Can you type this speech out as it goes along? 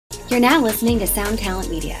You're now listening to Sound Talent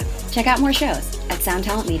Media. Check out more shows at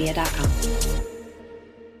soundtalentmedia.com.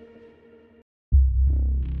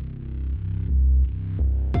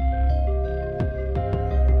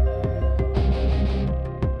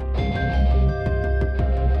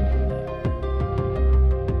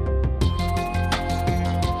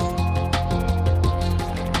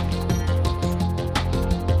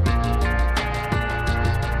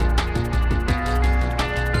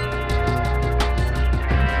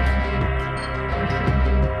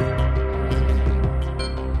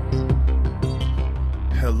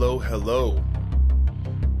 Hello.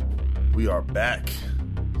 We are back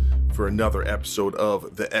for another episode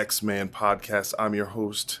of the X-Man Podcast. I'm your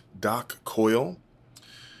host, Doc Coyle.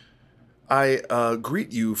 I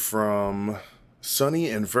greet you from sunny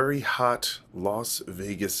and very hot Las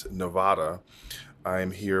Vegas, Nevada.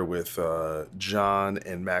 I'm here with John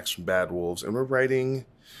and Max from Bad Wolves, and we're writing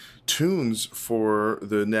tunes for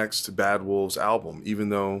the next Bad Wolves album, even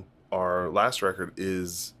though our last record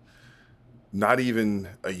is not even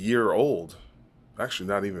a year old. Actually,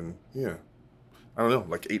 not even, I don't know,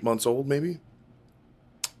 like 8 months old, maybe.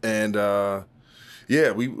 And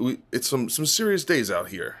we it's some serious days out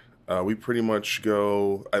here. We pretty much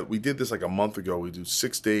go, we did this like a month ago. We do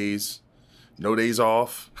 6 days, no days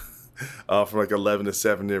off, from like 11 to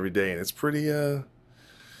 7 every day. And it's pretty,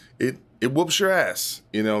 it whoops your ass,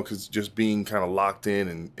 because just being kind of locked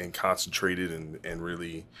in and concentrated and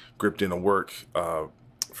really gripped into work,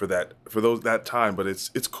 for that time. But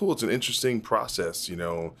it's cool. It's an interesting process.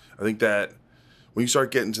 I think that when you start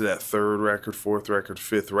getting to that third record, fourth record,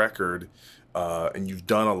 fifth record, and you've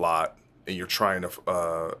done a lot and you're trying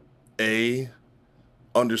to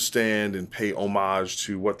understand and pay homage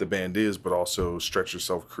to what the band is, but also stretch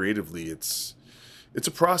yourself creatively, it's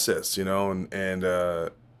a process, and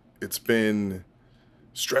it's been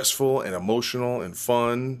stressful and emotional and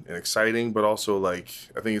fun and exciting, but also like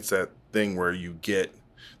I think it's that thing where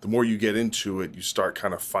the more you get into it, you start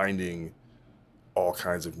kind of finding all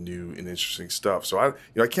kinds of new and interesting stuff. So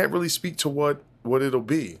I can't really speak to what it'll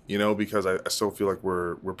be, because I still feel like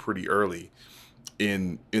we're pretty early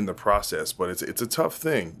in the process. But it's a tough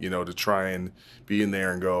thing, to try and be in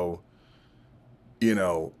there and go,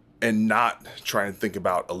 and not try and think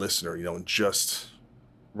about a listener, and just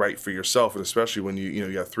write for yourself. And especially when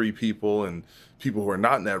you got 3 people and people who are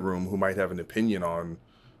not in that room who might have an opinion on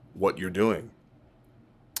what you're doing,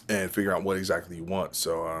 and figure out what exactly you want.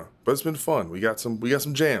 So, but it's been fun. We got some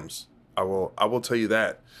jams. I will tell you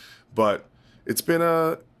that. But it's been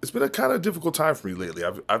a kind of difficult time for me lately.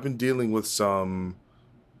 I've been dealing with some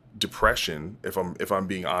depression, if I'm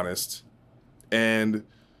being honest. And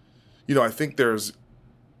I think there's,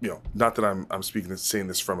 not that I'm saying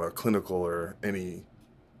this from a clinical or any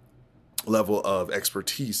level of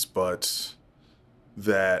expertise, but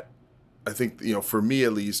that I think, for me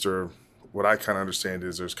at least, or what I kind of understand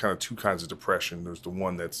is there's kind of 2 kinds of depression. There's the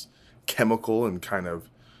one that's chemical and kind of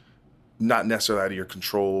not necessarily out of your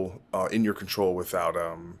control, in your control without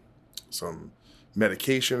some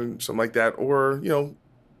medication, something like that. Or,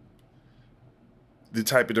 the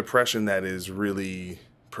type of depression that is really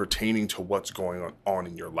pertaining to what's going on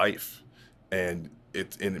in your life. And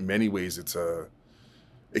in many ways, it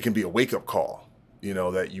can be a wake-up call,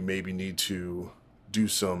 that you maybe need to do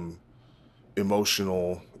some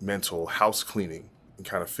emotional, mental house cleaning and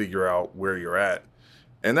kind of figure out where you're at.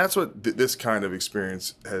 And that's what this kind of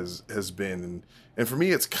experience has been. And for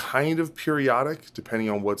me, it's kind of periodic depending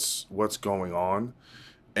on what's going on.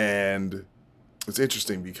 And it's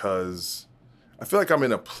interesting because I feel like I'm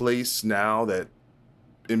in a place now that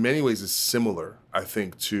in many ways is similar, I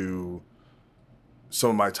think, to some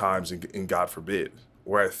of my times in God Forbid,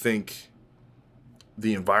 where I think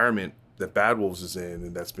the environment that Bad Wolves is in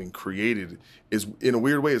and that's been created is, in a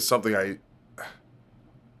weird way, is something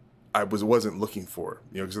I wasn't looking for,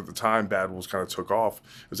 because at the time Bad Wolves kind of took off.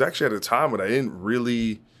 It was actually at a time when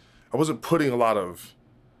I wasn't putting a lot of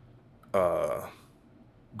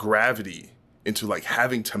gravity into like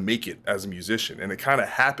having to make it as a musician. And it kind of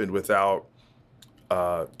happened without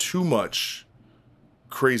too much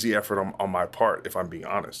crazy effort on my part, if I'm being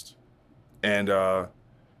honest. And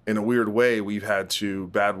in a weird way,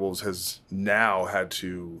 Bad Wolves has now had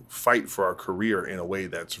to fight for our career in a way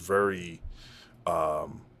that's very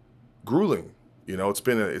grueling. It's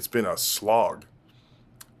been a slog,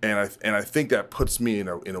 and I think that puts me in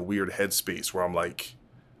a weird headspace where I'm like,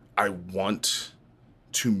 I want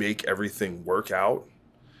to make everything work out,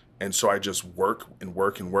 and so I just work and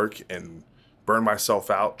work and work and burn myself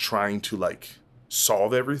out trying to like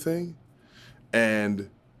solve everything, and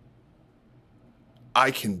I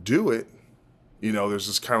can do it. There's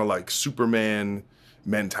this kind of like Superman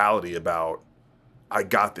mentality about, I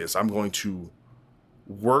got this. I'm going to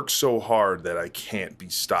work so hard that I can't be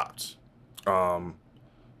stopped.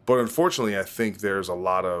 But unfortunately, I think there's a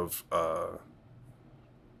lot of,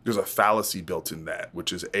 there's a fallacy built in that,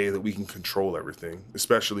 which is that we can control everything,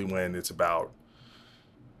 especially when it's about,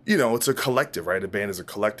 it's a collective, right? A band is a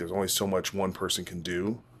collective. There's only so much one person can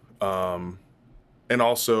do. And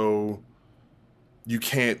also I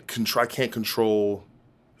can't control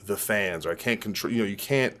the fans, or I can't control, you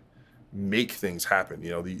can't make things happen,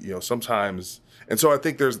 sometimes. And so I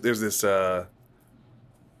think there's this,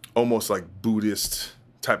 almost like Buddhist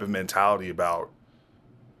type of mentality about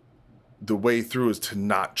the way through is to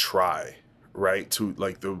not try, right? To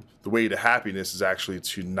like the way to happiness is actually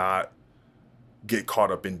to not get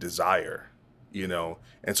caught up in desire,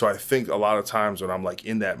 And so I think a lot of times when I'm like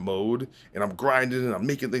in that mode and I'm grinding and I'm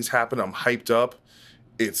making things happen, I'm hyped up,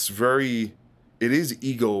 it is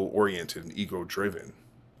ego oriented and ego driven,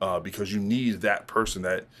 because you need that person,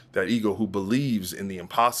 that ego who believes in the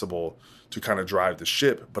impossible to kind of drive the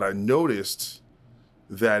ship. But I noticed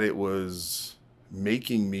that it was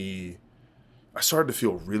I started to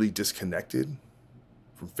feel really disconnected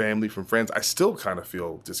from family, from friends. I still kind of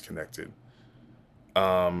feel disconnected.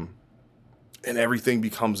 And everything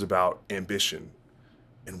becomes about ambition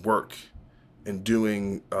and work and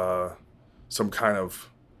doing some kind of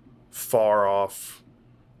far off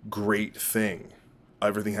great thing.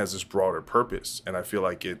 Everything has this broader purpose. And I feel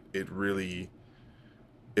like it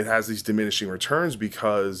has these diminishing returns,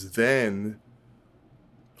 because then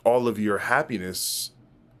all of your happiness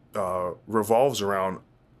revolves around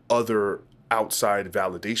other outside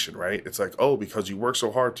validation, right? It's like, oh, because you work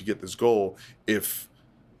so hard to get this goal, if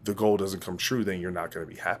the goal doesn't come true, then you're not going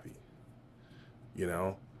to be happy,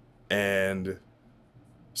 And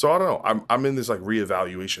so I don't know. I'm in this like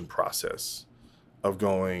reevaluation process of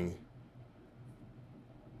going,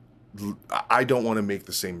 I don't want to make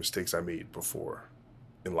the same mistakes I made before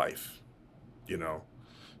in life,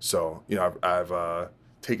 So, I've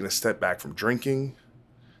taken a step back from drinking.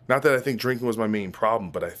 Not that I think drinking was my main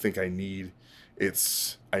problem, but I think I need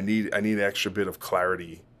an extra bit of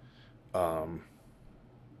clarity, and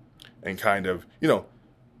kind of,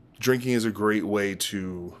 drinking is a great way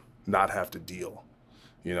to not have to deal,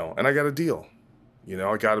 and I got to deal,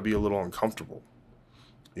 I got to be a little uncomfortable,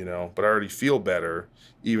 but I already feel better,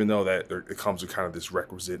 even though that it comes with kind of this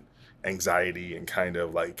requisite anxiety and kind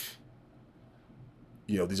of like,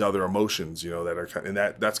 these other emotions, that are kind of,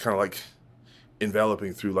 and that's kind of like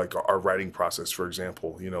enveloping through like our writing process, for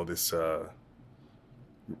example, this,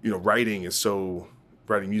 writing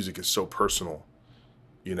music is so personal,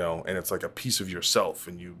 and it's like a piece of yourself,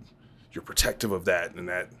 and you're protective of that, and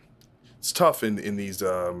that it's tough in these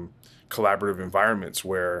collaborative environments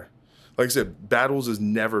where, like I said, Battles I've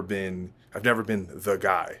never been the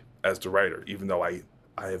guy as the writer, even though I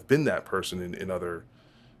have been that person in other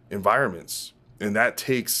environments. And that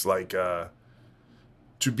takes like, to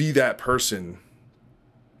be that person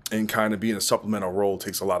and kind of be in a supplemental role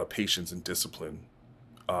takes a lot of patience and discipline.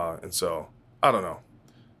 And so, I don't know.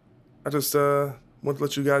 I just want to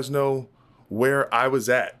let you guys know where I was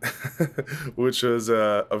at, which was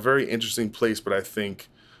a very interesting place, but I think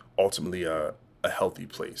ultimately a healthy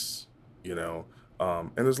place, And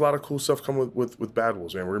there's a lot of cool stuff coming with Bad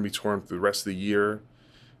Wolves, man. We're going to be touring through the rest of the year.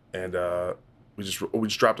 And we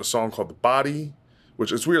just dropped a song called The Body,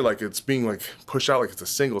 which is weird, like it's being like pushed out like it's a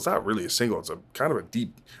single. It's not really a single. It's a kind of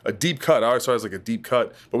a deep cut. I always thought it was like a deep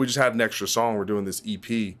cut, but we just had an extra song. We're doing this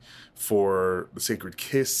EP for the Sacred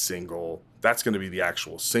Kiss single. That's going to be the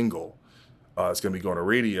actual single. It's going to be going to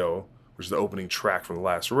radio, which is the opening track from the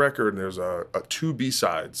last record. And there's a 2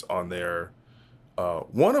 B-sides on there,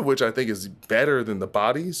 one of which I think is better than The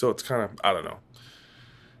Body. So it's kind of, I don't know.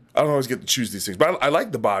 I don't always get to choose these things, but I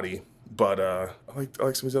like The Body, but I like some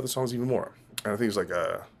of these other songs even more. And I think it's like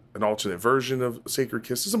an alternate version of Sacred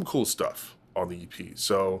Kiss. There's some cool stuff on the EP.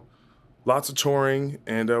 So lots of touring,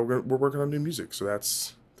 and we're working on new music. So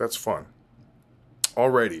that's fun.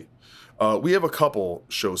 Alrighty. We have a couple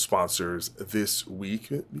show sponsors this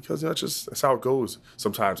week because that's how it goes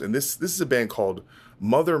sometimes. And this is a band called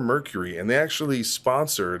Mother Mercury, and they actually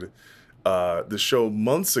sponsored the show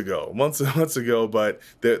months ago, but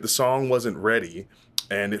the song wasn't ready,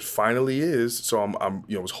 and it finally is. So I'm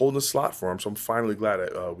was holding a slot for them. So I'm finally glad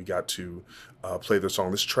we got to play their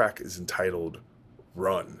song. This track is entitled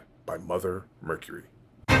 "Run" by Mother Mercury.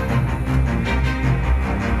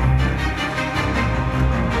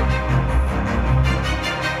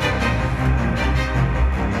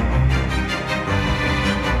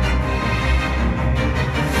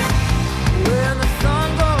 When the sun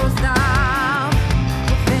goes down,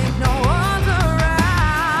 I think no one's around.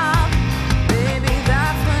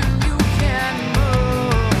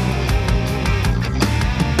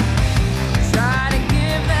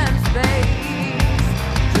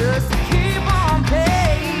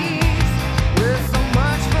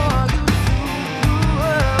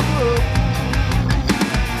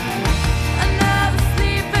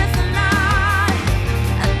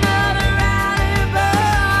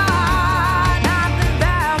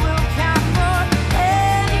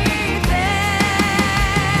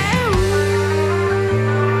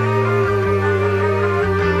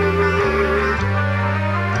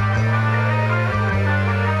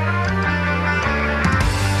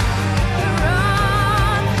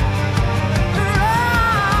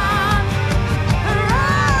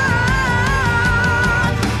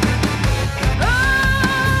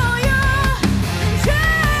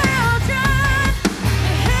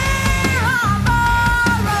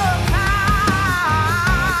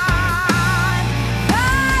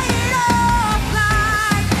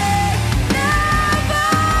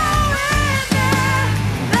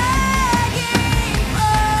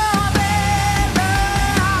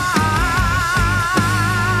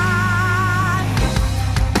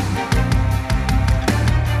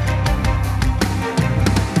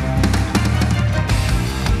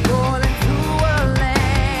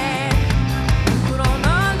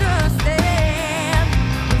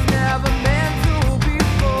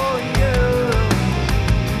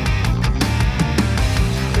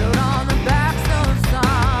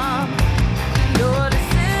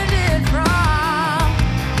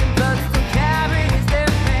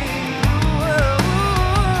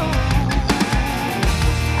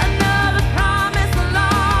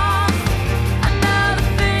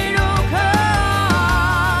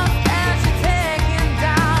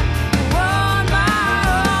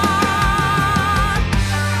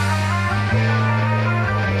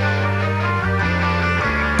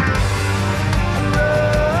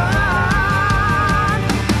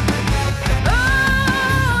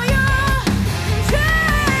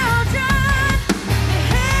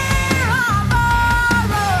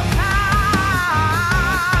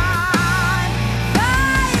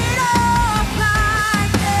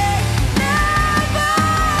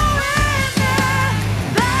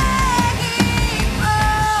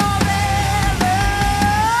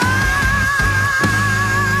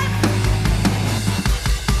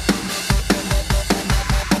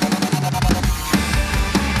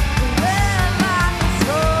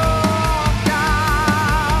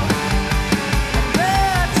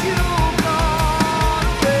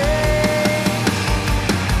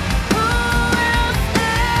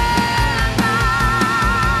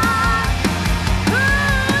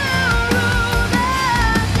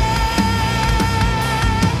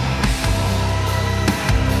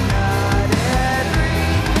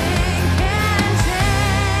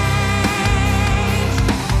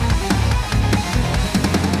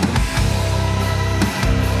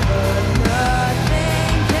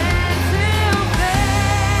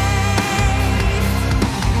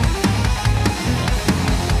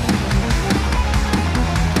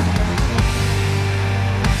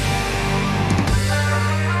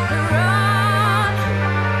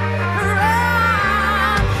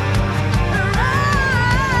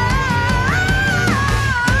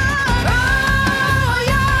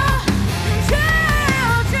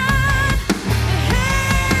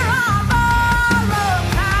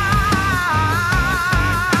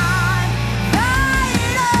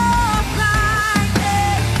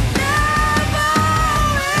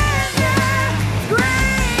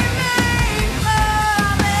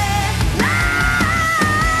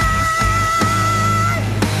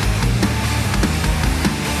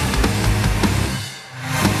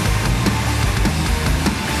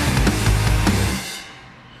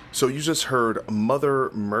 So you just heard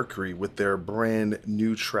Mother Mercury with their brand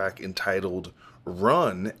new track entitled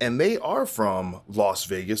Run, and they are from Las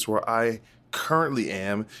Vegas, where I currently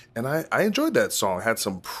am, and I enjoyed that song. It had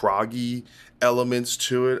some proggy elements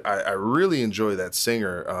to it. I really enjoy that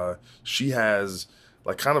singer. She has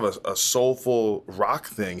like kind of a soulful rock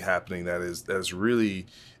thing happening that is really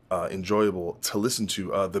enjoyable to listen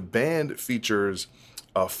to. The band features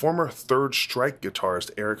former Third Strike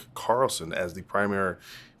guitarist Eric Carlson as the primary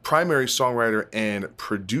songwriter and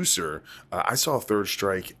producer. I saw Third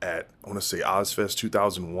Strike at, I want to say, Ozfest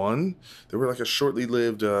 2001. They were like a shortly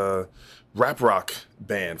lived rap rock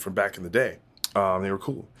band from back in the day. They were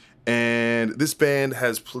cool. And this band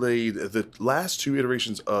has played the last two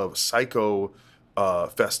iterations of Psycho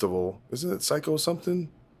Festival. Isn't it Psycho something?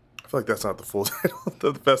 I feel like that's not the full title of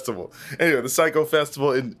the festival. Anyway, the Psycho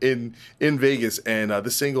Festival in Vegas, and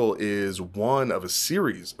the single is one of a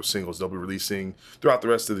series of singles they'll be releasing throughout the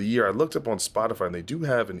rest of the year. I looked up on Spotify, and they do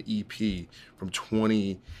have an EP from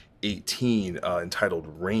 2018 entitled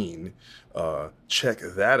Rain. Check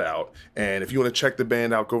that out. And if you want to check the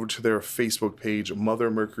band out, go over to their Facebook page, Mother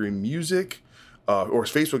Mercury Music. Or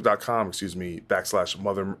facebook.com,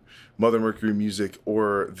 /Mother Mercury Music,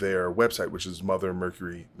 or their website, which is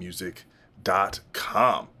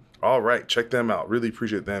mothermercurymusic.com. All right, check them out. Really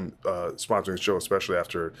appreciate them sponsoring the show, especially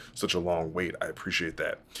after such a long wait. I appreciate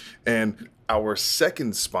that. And our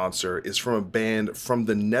second sponsor is from a band from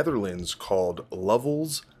the Netherlands called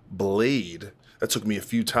Lovel's Blade. That took me a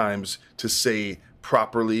few times to say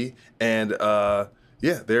properly. And yeah,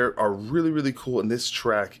 they are really, really cool. And this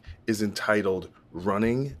track is entitled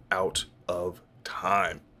Running Out of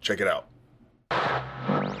Time. Check it out.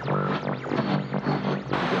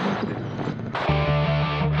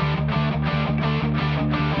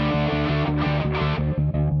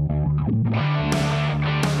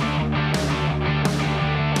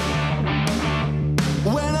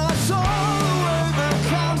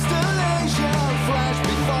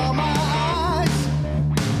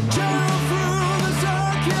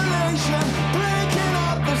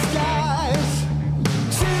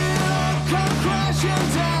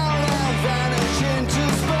 Down and vanish into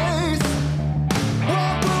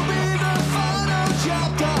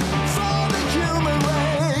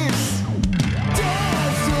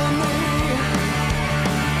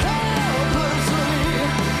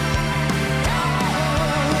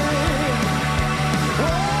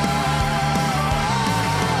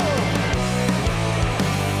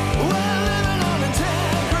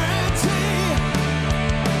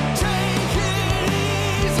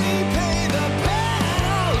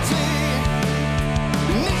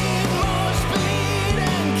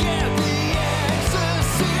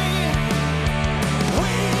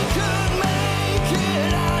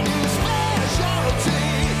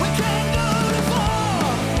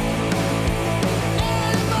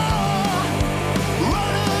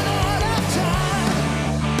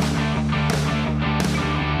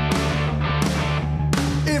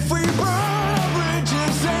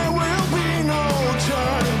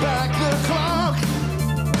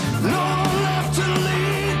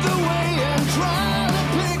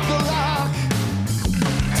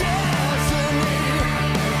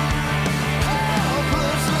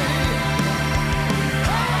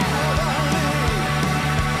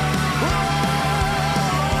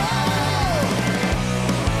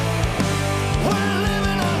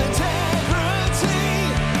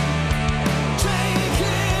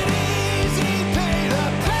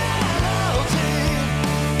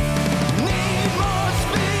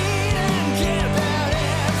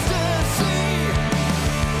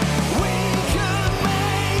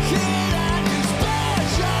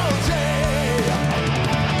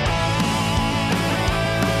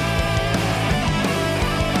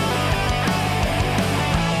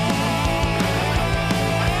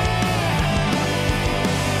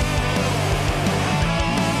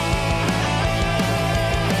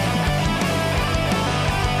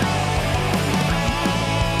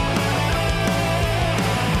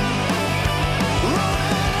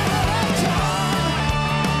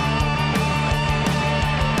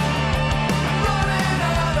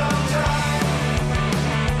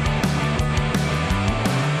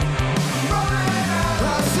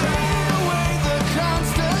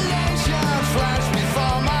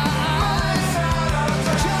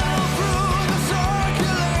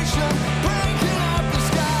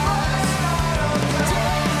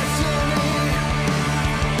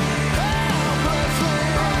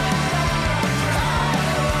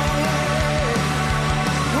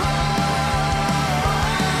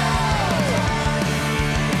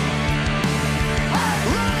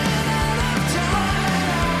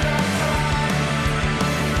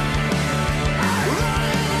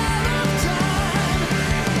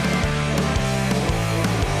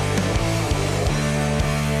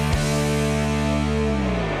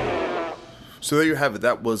So there you have it.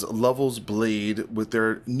 That was Levels Blade with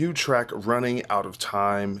their new track, Running Out of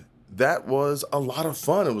Time. That was a lot of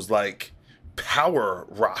fun. It was like power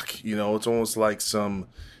rock, you know, it's almost like some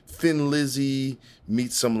Thin Lizzy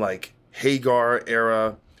meets some like Hagar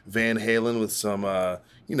era Van Halen with some,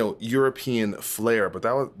 European flair. But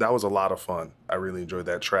that was a lot of fun. I really enjoyed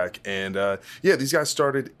that track. And yeah, these guys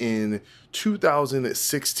started in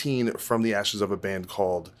 2016 from the ashes of a band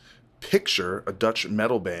called Picture, a Dutch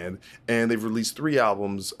metal band, and they've released 3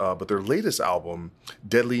 albums, but their latest album,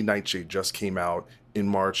 Deadly Nightshade, just came out in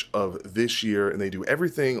March of this year, and they do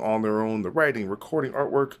everything on their own, the writing, recording,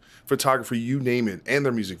 artwork, photography, you name it, and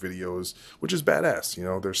their music videos, which is badass. You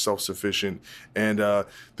know, they're self-sufficient, and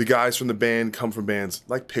the guys from the band come from bands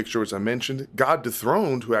like Picture, which I mentioned, God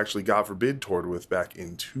Dethroned, who actually God Forbid toured with back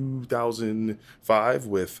in 2005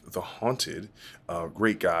 with The Haunted,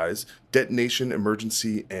 great guys, Detonation,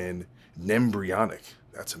 Emergency, and Nembrionic.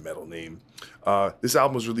 That's a metal name. This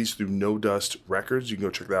album was released through No Dust Records. You can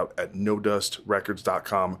go check it out at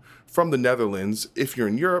nodustrecords.com from the Netherlands. If you're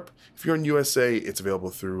in Europe, if you're in USA, it's available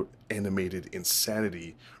through Animated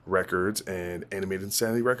Insanity Records and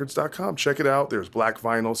animatedinsanityrecords.com. Check it out. There's black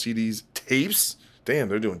vinyl, CDs, tapes. Damn,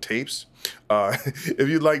 they're doing tapes. If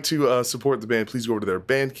you'd like to support the band, please go over to their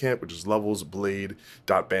Bandcamp, which is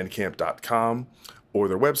levelsblade.bandcamp.com, or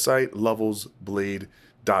their website,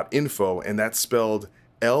 levelsblade.info, and that's spelled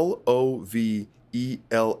Lovells,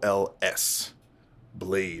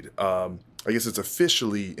 Blade. I guess it's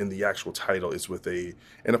officially in the actual title. It's with an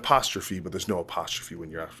apostrophe, but there's no apostrophe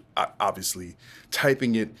when you're obviously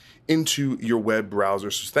typing it into your web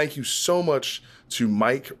browser. So thank you so much to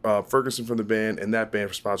Mike Ferguson from the band and that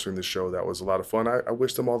band for sponsoring this show. That was a lot of fun. I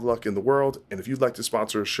wish them all the luck in the world. And if you'd like to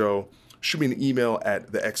sponsor a show, shoot me an email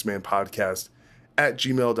at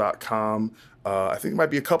thexmanpodcast@gmail.com. I think it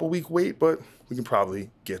might be a couple week wait, but we can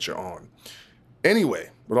probably get you on. Anyway,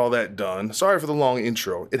 with all that done, sorry for the long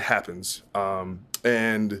intro. It happens.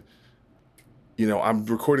 And, you know, I'm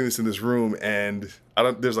recording this in this room, and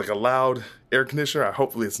there's like a loud air conditioner.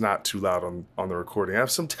 Hopefully it's not too loud on the recording. I have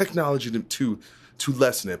some technology to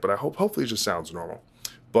lessen it, but hopefully it just sounds normal.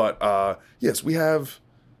 But yes, we have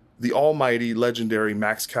the almighty, legendary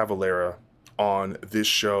Max Cavalera on this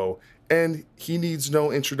show, and he needs no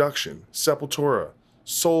introduction. Sepultura,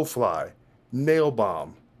 Soulfly, Nail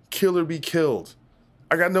Bomb, Killer Be Killed.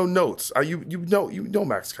 I got no notes. You know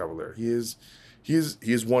Max Cavalera. He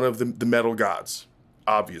is one of the metal gods,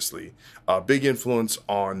 obviously. Big influence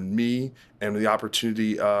on me, and the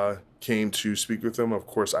opportunity came to speak with him. Of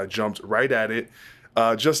course, I jumped right at it.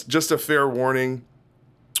 Just a fair warning,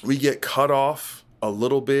 we get cut off a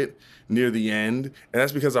little bit near the end, and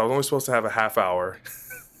that's because I was only supposed to have a half hour,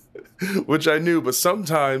 which I knew. But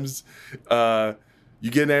sometimes you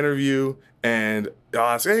get an interview, and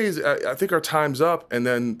I say, hey, I think our time's up. And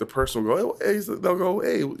then the person will go, hey, they'll go,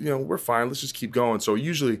 hey, you know, we're fine. Let's just keep going. So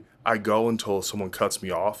usually I go until someone cuts me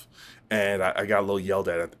off, and I got a little yelled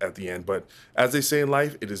at the end. But as they say in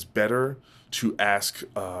life, it is better to ask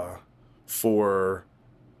for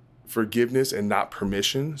forgiveness and not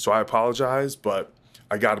permission. So I apologize, but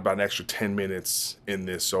I got about an extra 10 minutes in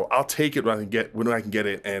this. So I'll take it when I can get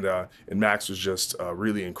it. And Max was just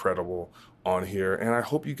really incredible on here. And I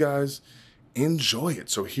hope you guys enjoy it.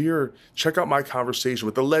 So here, check out my conversation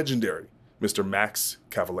with the legendary Mr. Max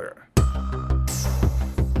Cavalera.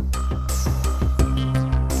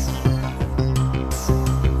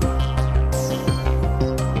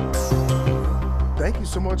 Thank you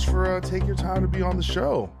so much for taking your time to be on the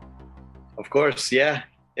show. Of course, yeah.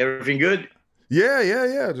 Everything good? Yeah.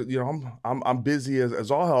 You know, I'm busy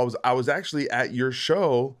as all hell. I was actually at your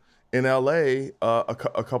show in LA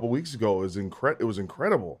a couple weeks ago. It was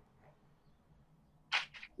incredible.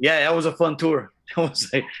 Yeah, that was a fun tour.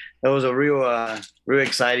 That was a real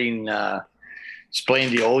exciting. Just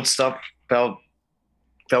playing the old stuff felt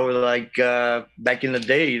like back in the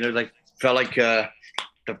day. You know, felt like the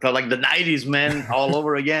 '90s, man, all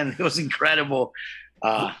over again. It was incredible.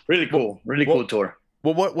 Really cool tour.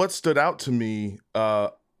 Well, what stood out to me,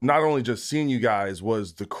 not only just seeing you guys,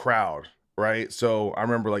 was the crowd, right? So I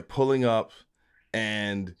remember like pulling up,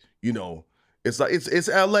 and you know, it's like it's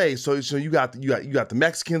LA, so you got the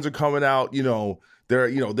Mexicans are coming out, you know,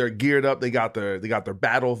 they're geared up, they got their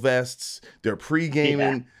battle vests, they're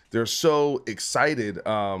pre-gaming, yeah. They're so excited,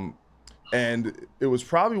 and it was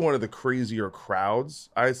probably one of the crazier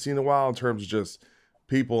crowds I had seen in a while in terms of just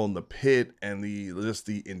people in the pit and the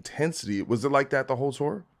intensity. Was it like that the whole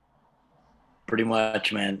tour? Pretty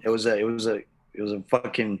much, man. It was a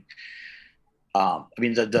fucking. I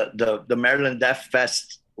mean, the Maryland Death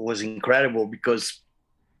Fest was incredible because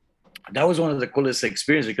that was one of the coolest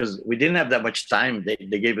experiences because we didn't have that much time.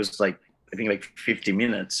 They gave us like, I think like 50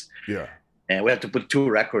 minutes. Yeah. And we had to put 2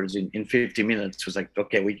 records in 50 minutes. It was like,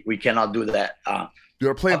 okay, we cannot do that.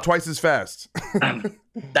 You're playing twice as fast.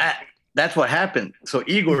 That's what happened. So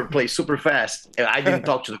Igor played super fast, and I didn't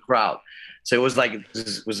talk to the crowd. So it was like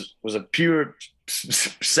this was a pure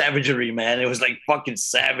savagery, man. It was like fucking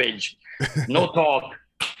savage, no talk,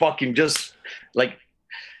 fucking just like.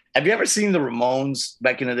 Have you ever seen the Ramones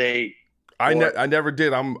back in the day? I never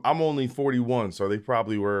did. I'm only 41, so they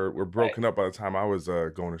probably were broken up by the time I was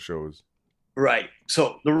going to shows. Right.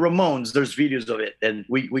 So the Ramones, there's videos of it, and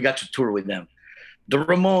we got to tour with them. The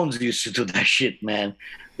Ramones used to do that shit, man.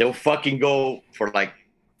 They'll fucking go for like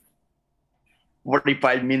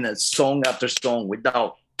 45 minutes, song after song,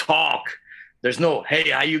 without talk. There's no, hey,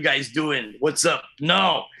 how you guys doing? What's up?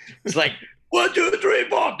 No. It's like, 1, 2, 3,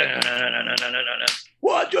 4.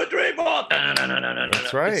 1, 2, 3, 4.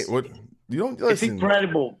 That's right. What you don't listen. It's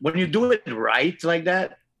incredible. When you do it right like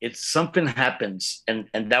that, it's something happens. And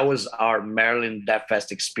that was our Maryland Death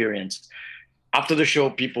Fest experience. After the show,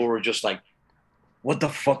 people were just like, what the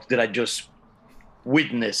fuck did I just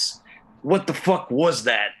witness? What the fuck was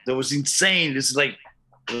that? That was insane. It was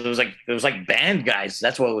like band guys.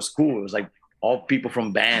 That's what was cool. It was like all people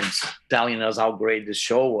from bands telling us how great this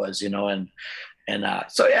show was, and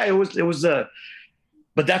so yeah, it was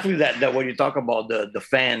but definitely that when you talk about the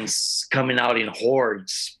fans coming out in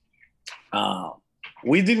hordes,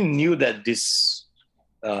 we didn't knew that this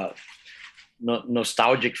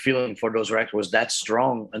nostalgic feeling for those records was that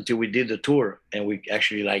strong until we did the tour and we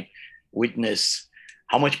actually like witness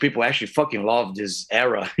how much people actually fucking love this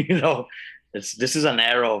era. This is an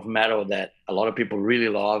era of metal that a lot of people really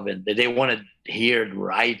love and they want to hear it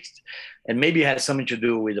right. And maybe it has something to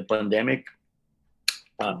do with the pandemic,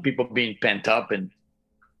 people being pent up and,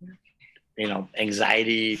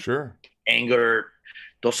 anxiety, sure, anger.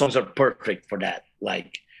 Those songs are perfect for that.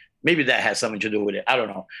 Like maybe that has something to do with it. I don't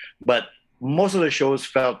know. But most of the shows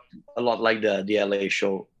felt a lot like the LA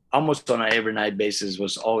show. Almost on an every night basis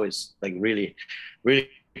was always like really, really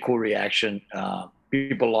cool reaction.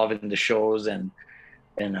 People loving the shows and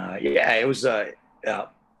yeah, it was an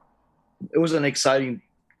exciting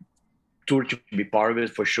tour to be part of it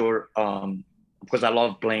for sure. Because I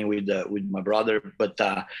love playing with my brother, but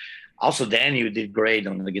also Danny did great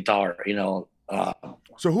on the guitar.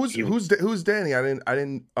 So who's Danny? I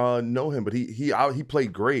didn't know him, but he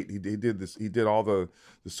played great. He did this. He did all the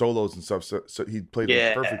solos and stuff. So he played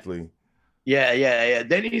it perfectly. Yeah.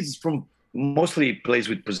 Danny's mostly plays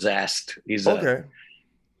with Possessed. He's okay.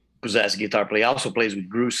 Possessed guitar player. He also plays with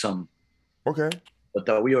Gruesome. Okay.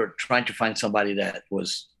 But we were trying to find somebody that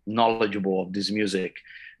was knowledgeable of this music,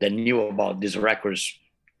 that knew about these records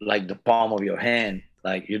like the palm of your hand.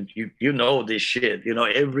 Like you know this shit,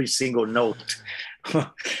 every single note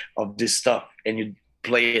of this stuff, and you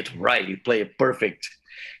play it right, you play it perfect,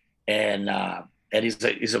 and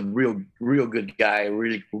he's a real good guy, a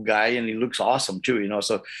really cool guy, and he looks awesome too,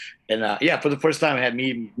 So, and yeah, for the first time I had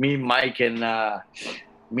me, Mike, and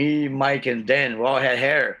Dan. We all had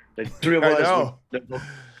hair. The three of us.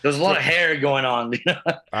 There's a lot of hair going on.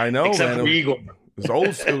 I know, except for Igor. It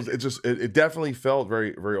was old. It definitely felt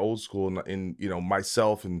very, very old school. And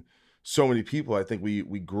myself and so many people, I think we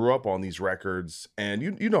grew up on these records, and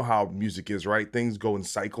you know how music is, right? Things go in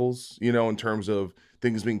cycles, in terms of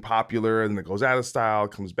things being popular, and then it goes out of style,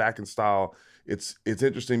 comes back in style. It's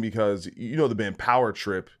interesting because the band Power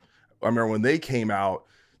Trip. I remember when they came out.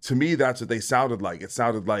 To me, that's what they sounded like. It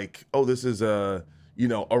sounded like, oh, this is a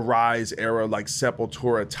Rise era, like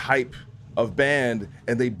Sepultura type of band,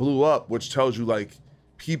 and they blew up, which tells you like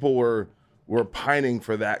people were pining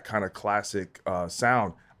for that kind of classic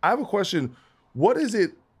sound. I have a question. What is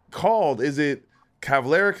it called? Is it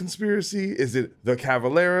Cavalera Conspiracy? Is it the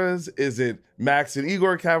Cavaleras? Is it Max and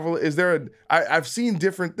Igor Cavalera? Is there I've seen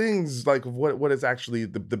different things like what is actually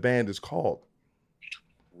the band is called.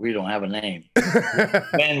 We don't have a name.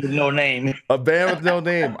 Band with no name. A band with no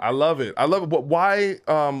name. I love it. But why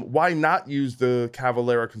not use the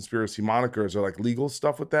Cavalera Conspiracy moniker? Is there like legal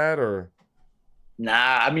stuff with that or? Nah,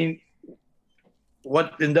 I mean,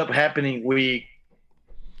 what ended up happening,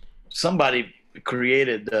 somebody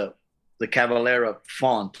created the Cavalera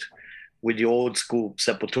font with the old school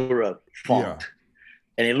Sepultura font. Yeah.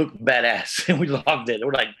 And it looked badass. And we loved it.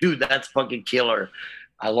 We're like, dude, that's fucking killer.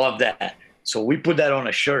 I love that. So we put that on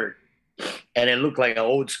a shirt, and it looked like an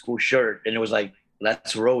old school shirt. And it was like,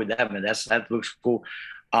 let's roll with that, man. That looks cool.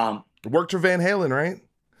 It worked for Van Halen, right?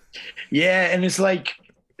 Yeah, and it's like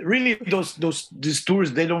really these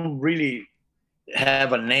tours, they don't really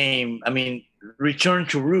have a name. I mean, Return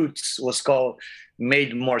to Roots was called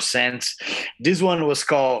made more sense. This one was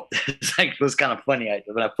called, it was kind of funny.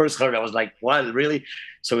 When I first heard it, I was like, what, really?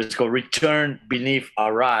 So it's called Return Beneath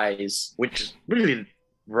Our Eyes, which is really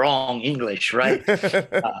wrong English, right?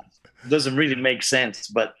 Doesn't really make sense,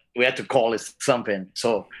 but we had to call it something.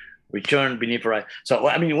 So Return Beneath Our Eyes. So,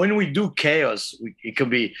 I mean, when we do Chaos, it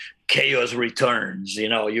could be Chaos Returns,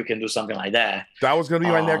 you can do something like that. That was going to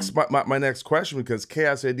be my next question, because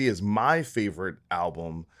Chaos AD is my favorite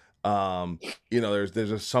album. There's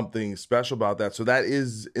just something special about that. So that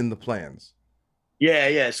is in the plans.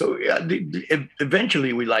 Yeah. So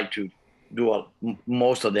eventually we like to do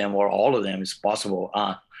most of them or all of them, is possible.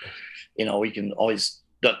 We can always.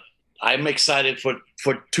 I'm excited for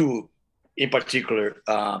two in particular.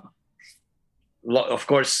 Of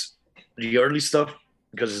course, the early stuff,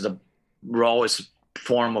 because it's the rawest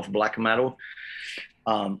form of black metal.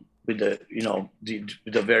 With the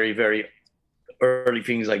very, very early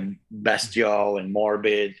things like Bestial and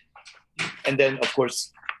Morbid. And then, of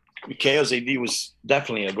course, Chaos AD was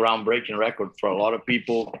definitely a groundbreaking record for a lot of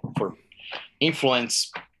people, for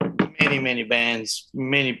influence many, many bands,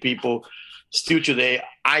 many people. Still today,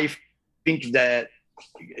 I think that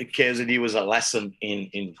Chaos AD was a lesson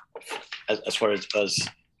in as far as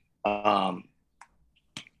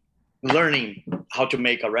learning how to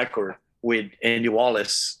make a record with Andy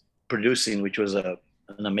Wallace producing, which was an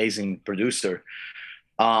amazing producer.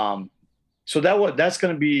 So that's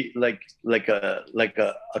gonna be like a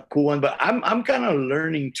cool one. But I'm kind of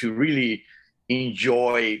learning to really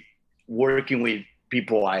enjoy working with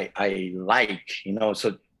people I like,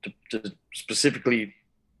 So specifically,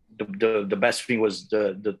 the best thing was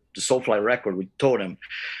the Soulfly record with Totem,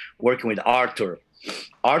 working with Arthur.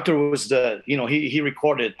 Arthur was he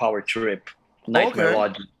recorded Power Trip, Nightmare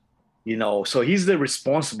Logic, so he's the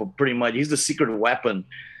responsible, pretty much. He's the secret weapon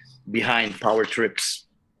behind Power Trip's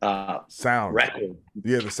sound record.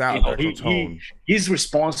 Yeah, the sound, tone. He's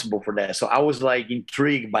responsible for that. So I was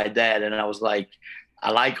intrigued by that, and I was like,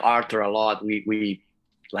 I like Arthur a lot. We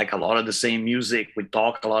like a lot of the same music. We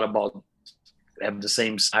talk a lot about, have the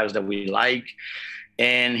same styles that we like,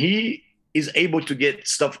 and he is able to get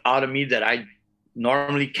stuff out of me that I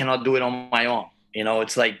normally cannot do it on my own.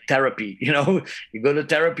 It's like therapy. You go to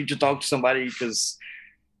therapy to talk to somebody because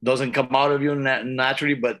it doesn't come out of you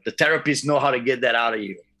naturally, but the therapists know how to get that out of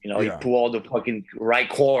you. You pull all the fucking right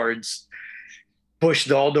chords, push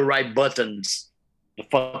all the right buttons, the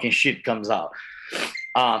fucking shit comes out.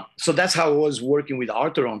 So that's how I was working with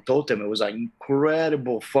Arthur on Totem. It was an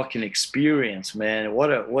incredible fucking experience, man.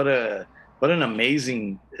 What an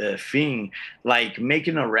amazing thing. Like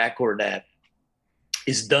making a record that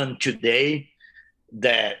is done today,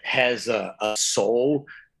 that has a soul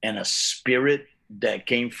and a spirit that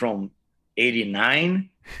came from 89,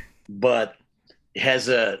 but has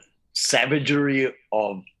a savagery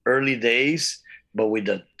of early days, but with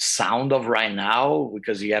the sound of right now,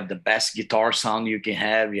 because you have the best guitar sound you can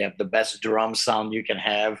have, you have the best drum sound you can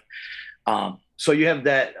have. So you have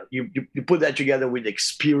that, you put that together with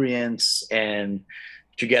experience and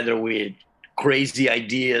together with crazy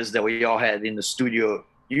ideas that we all had in the studio,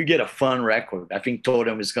 you get a fun record. I think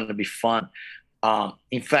Totem is going to be fun.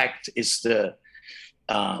 In fact, it's the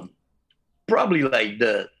probably like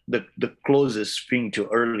the closest thing to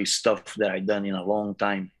early stuff that I've done in a long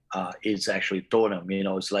time. Is actually Totem.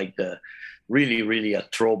 It's like the really a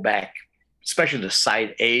throwback, especially the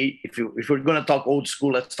side A. If we're gonna talk old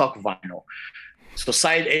school, let's talk vinyl. So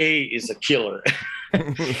side A is a killer.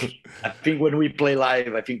 I think when we play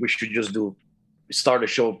live, I think we should just start a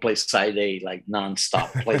show, play side A like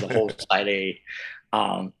nonstop, play the whole side A.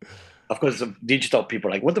 Of course, the digital people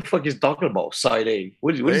are like, what the fuck is talking about? Side A.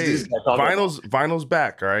 What is this guy talking about? Vinyl's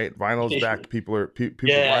back, all right? Vinyl's back. People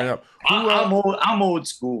lining up. I'm old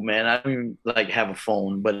school, man. I don't even have a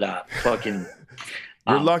phone, but fucking.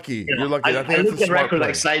 You're lucky. You're lucky. I look at records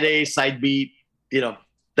like side A, side B,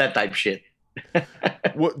 that type shit.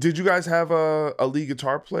 What did you guys have a lead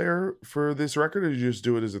guitar player for this record, or did you just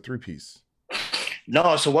do it as a 3-piece?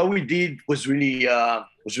 No, so what we did was really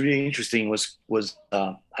interesting. I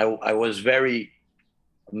was very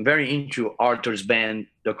into Arthur's band.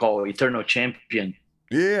 They're called Eternal Champion.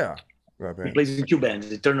 Yeah, he plays in two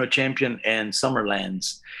bands, Eternal Champion and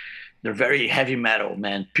Summerlands. They're very heavy metal,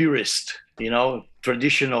 man, purist.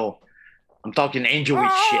 Traditional. I'm talking Angel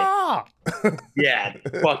Witch shit. Yeah,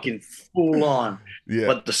 fucking full on. Yeah.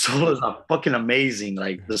 But the solos are fucking amazing.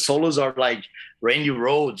 Like the solos are like Randy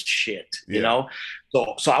Rhoads shit,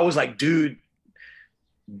 So I was like, dude,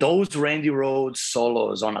 those Randy Rhoads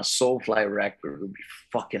solos on a Soulfly record would be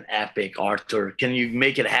fucking epic. Arthur, can you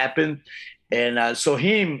make it happen? And so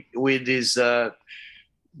him with his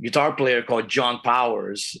guitar player called John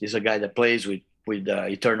Powers. He's a guy that plays with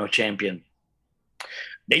Eternal Champion.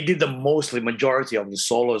 They did the majority of the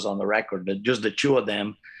solos on the record, just the two of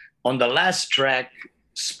them. On the last track,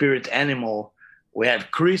 Spirit Animal, we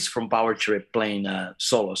have Chris from Power Trip playing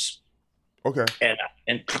solos. Okay.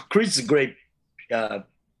 And Chris is a great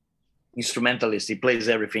instrumentalist. He plays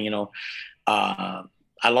everything, you know.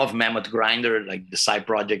 I love Mammoth Grinder, like the side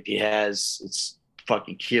project he has. It's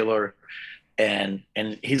fucking killer. And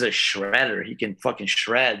he's a shredder. He can fucking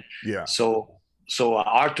shred. Yeah. So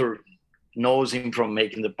Arthur knows him from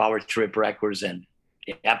making the Power Trip records. And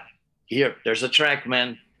yep, here, there's a track,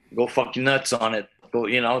 man. Go fucking nuts on it. Go,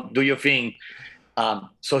 you know, do your thing.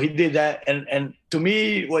 So he did that. And to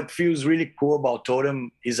me, what feels really cool about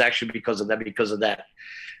Totem is actually because of that.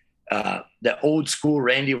 The old school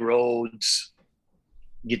Randy Rhoads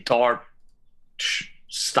guitar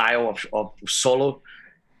style of solo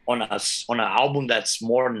on an album that's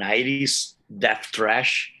more 90s death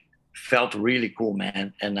thrash felt really cool,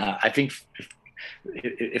 man. And I think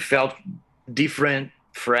it felt different,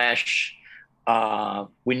 fresh.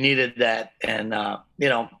 We needed that. And, you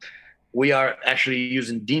know, we are actually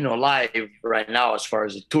using Dino live right now as far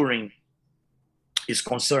as the touring is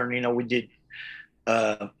concerned. You know, we did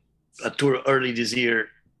a tour early this year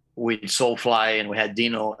with Soulfly, and we had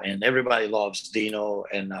Dino, and everybody loves Dino.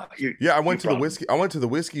 And I went to the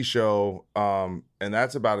whiskey show, and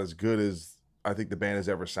that's about as good as I think the band has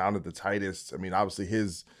ever sounded. The tightest. I mean, obviously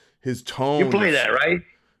his tone. You play that, right?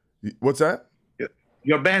 What's that?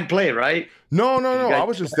 Your band played, right? No. I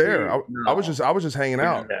was just there. I was just hanging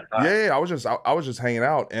out. Yeah. I was just hanging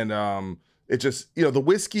out, and it just, you know, the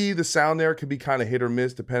whiskey, the sound there could be kind of hit or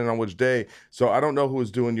miss depending on which day. So I don't know who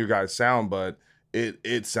was doing your guys' sound, but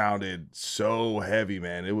it sounded so heavy,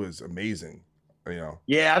 man. It was amazing, you know.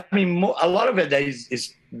 Yeah, I mean, a lot of it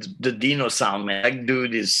is the Dino sound, man. That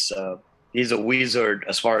dude is he's a wizard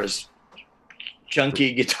as far as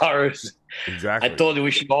chunky guitars. Exactly. I told you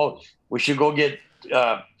we should go get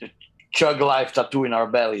Chug Life tattoo in our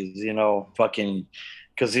bellies, you know, fucking,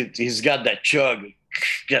 because he's got that Chug,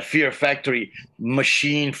 that Fear Factory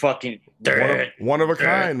machine, fucking one of a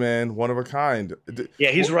kind, man. One of a kind.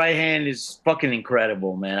 Yeah, his right hand is fucking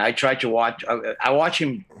incredible, man. I try to watch. I watch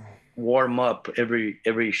him warm up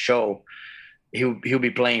every show. He'll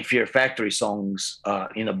be playing Fear Factory songs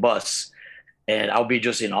in a bus, and I'll be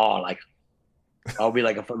just in awe. Like, I'll be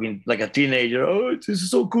like a teenager. Oh, this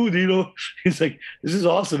is so cool, you know. He's like, this is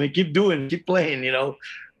awesome, and keep playing, you know.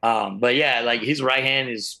 But yeah, like his right hand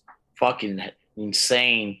is fucking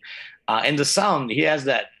insane, and the sound, he has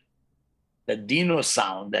that Dino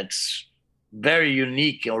sound that's very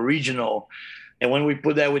unique, original. And when we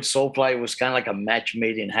put that with Soulfly, it was kind of like a match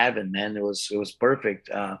made in heaven, man. It was perfect.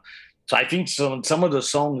 So I think some of the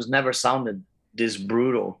songs never sounded this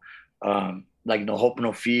brutal, like No Hope,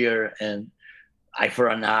 No Fear and Eye for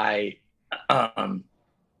an Eye.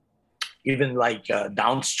 Even like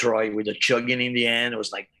Downstroy with the chugging in the end. It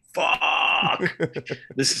was like, fuck,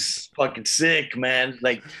 this is fucking sick, man.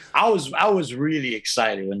 Like I was really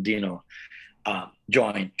excited when Dino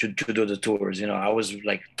joined to do the tours. You know, I was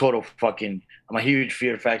like total fucking, I'm a huge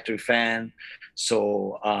Fear Factory fan.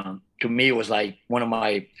 So to me, it was like one of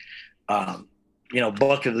my, you know,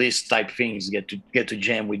 bucket list type things, get to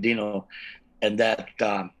jam with Dino. And that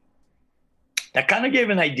kind of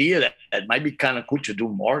gave an idea that it might be kind of cool to do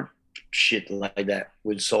more shit like that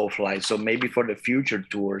with Soulfly. So maybe for the future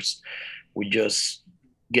tours, we just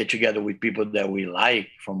get together with people that we like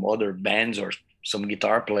from other bands or some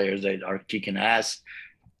guitar players that are kicking ass,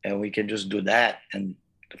 and we can just do that. And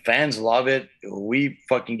the fans love it. We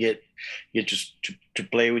fucking get just to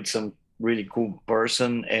play with some really cool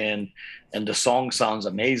person, and the song sounds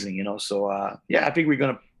amazing, you know. So yeah, I think we're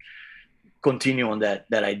gonna continue on that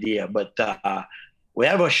idea. But we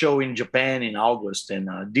have a show in Japan in August,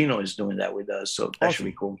 and Dino is doing that with us, so that should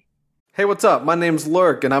be cool. Hey, what's up? My name's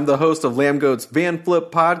Lurk, and I'm the host of Lambgoat's Van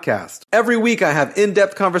Flip podcast. Every week, I have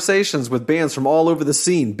in-depth conversations with bands from all over the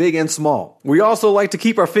scene, big and small. We also like to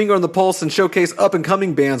keep our finger on the pulse and showcase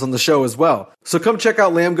up-and-coming bands on the show as well. So come check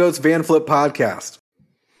out Lambgoat's Van Flip podcast.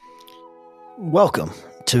 Welcome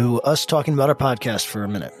to us talking about our podcast for a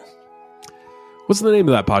minute. What's the name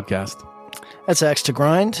of that podcast? That's Axe to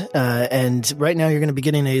Grind, and right now you're going to be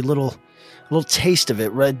getting a little taste of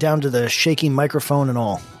it, right down to the shaky microphone and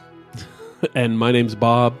all. And my name's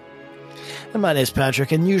Bob. And my name's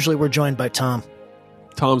Patrick, and usually we're joined by Tom.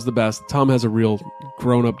 Tom's the best. Tom has a real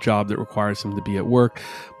grown-up job that requires him to be at work,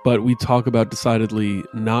 but we talk about decidedly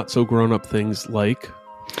not so grown-up things like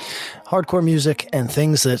hardcore music and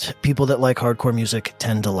things that people that like hardcore music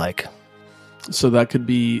tend to like. So that could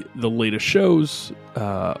be the latest shows,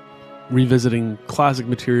 revisiting classic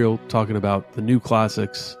material, talking about the new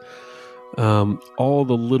classics, all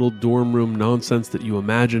the little dorm room nonsense that you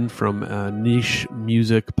imagine from niche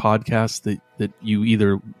music podcasts that you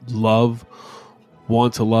either love,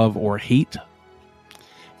 want to love, or hate.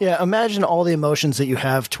 Yeah, imagine all the emotions that you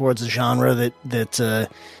have towards a genre that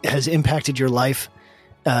has impacted your life,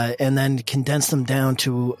 and then condense them down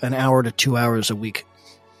to an hour to 2 hours a week.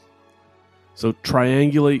 So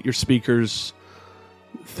triangulate your speakers,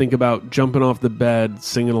 think about jumping off the bed,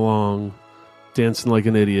 singing along, dancing like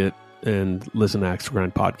an idiot, and listen to Axe to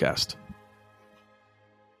Grind podcast.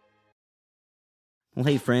 Well,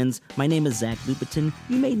 hey friends, my name is Zach Lupetin.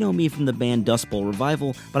 You may know me from the band Dust Bowl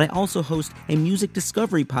Revival, but I also host a music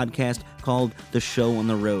discovery podcast called The Show on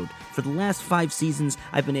the Road. For the last 5 seasons,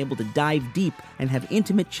 I've been able to dive deep and have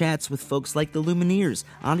intimate chats with folks like the Lumineers,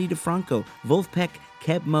 Ani DeFranco, Wolfpack,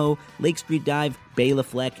 Keb Mo, Lake Street Dive, Bela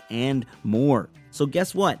Fleck, and more. So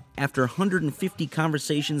guess what? After 150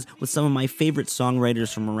 conversations with some of my favorite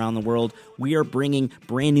songwriters from around the world, we are bringing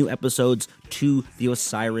brand new episodes to the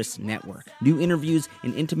Osiris Network. New interviews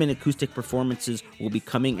and intimate acoustic performances will be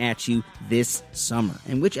coming at you this summer.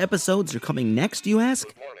 And which episodes are coming next, you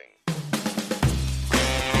ask?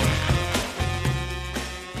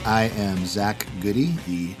 I am Zach Goody,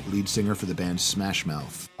 the lead singer for the band Smash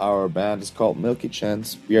Mouth. Our band is called Milky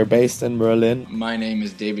Chance. We are based in Berlin. My name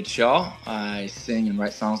is David Shaw. I sing and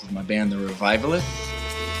write songs with my band, The Revivalists.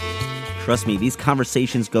 Trust me, these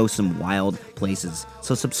conversations go some wild places.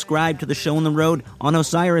 So subscribe to The Show on the Road on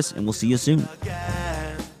Osiris, and we'll see you soon.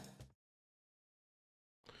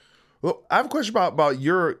 Well, I have a question about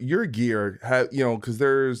your gear.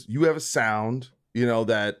 Because you have a sound,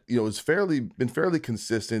 that is been fairly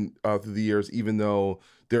consistent through the years, even though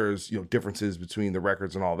there's differences between the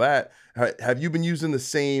records and all that. Have you been using the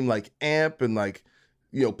same like amp and like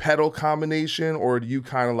pedal combination, or do you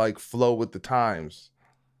kind of like flow with the times?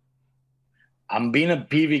 I'm being a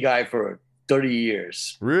PV guy for 30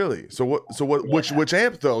 years. Really? So what? Yeah. Which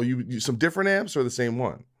amp though? You some different amps or the same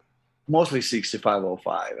one? Mostly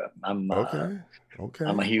 6505. Okay.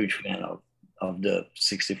 I'm a huge fan of the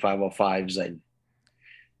 6505s. And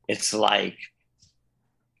it's like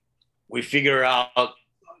we figure out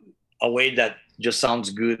a way that just sounds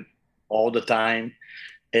good all the time.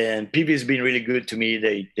 And PV has been really good to me.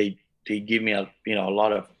 They give me a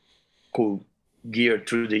lot of cool gear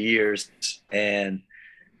through the years. And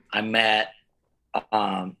I met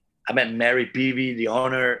Mary PV, the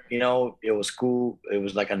owner. It was cool. It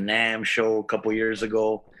was like a NAMM show a couple years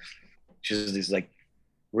ago. She's this like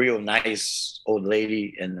real nice old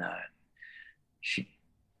lady, and she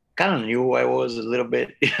kind of knew who I was a little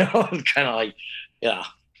bit. Kind of like, yeah,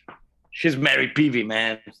 she's Mary PV,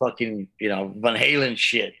 man. Fucking, Van Halen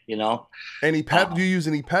shit. Any do you use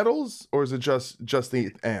any pedals, or is it just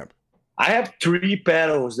the amp? I have 3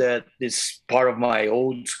 pedals that is part of my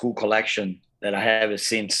old school collection that I have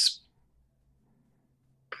since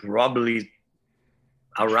probably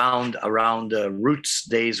around the Roots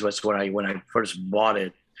days was when I first bought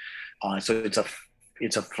it. So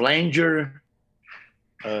it's a flanger,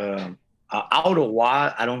 Auto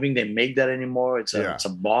Watt. I don't think they make that anymore. It's a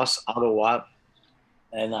Boss Auto Watt,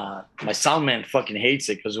 and my sound man fucking hates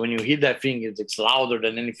it because when you hit that thing, it's louder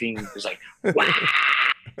than anything. It's like wow.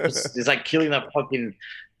 It's like killing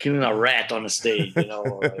a rat on the stage.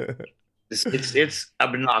 It's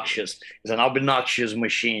obnoxious. It's an obnoxious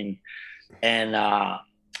machine, and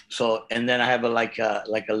then I have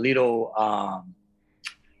a little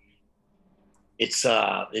it's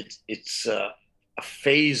a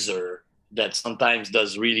phaser that sometimes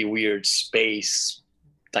does really weird space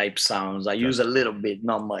type sounds. I use a little bit,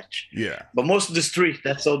 not much. Yeah. But most of the street,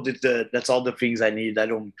 that's all the things I need.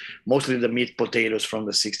 Mostly the meat potatoes from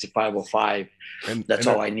the 6505. And that's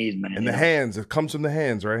all I need, man. And the hands, it comes from the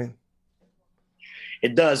hands, right?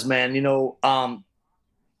 It does, man.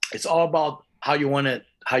 It's all about how you want it,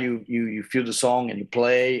 how you feel the song and you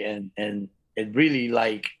play, and it really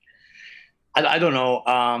like, I don't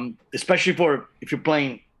know, especially if you're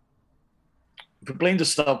playing the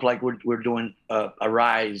stuff like we're doing,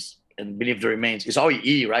 Arise and Beneath the Remains, it's all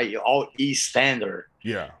E, right? All E standard.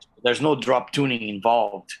 Yeah. There's no drop tuning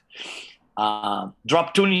involved.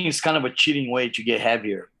 Drop tuning is kind of a cheating way to get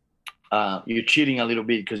heavier. You're cheating a little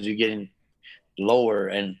bit because you're getting lower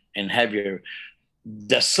and heavier.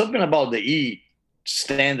 There's something about the E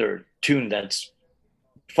standard tune that's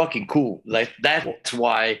fucking cool. Like that's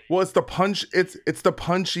why. Well, it's the punch. It's the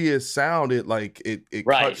punchiest sound. It right.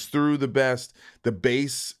 Cuts through the best. The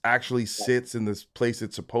bass actually sits in this place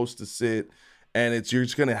it's supposed to sit, and you're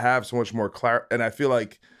just gonna have so much more clarity. And I feel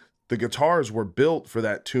like the guitars were built for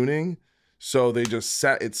that tuning, so they just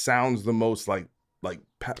set it sounds the most like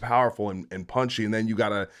powerful and punchy. And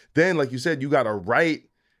then like you said, you gotta write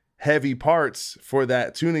heavy parts for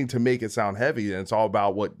that tuning to make it sound heavy. And it's all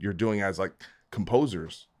about what you're doing as like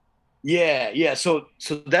composers. Yeah. So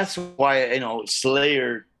that's why,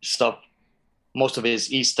 Slayer stuff, most of it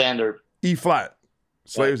is E standard. E flat.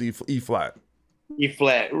 Slayer's E flat. E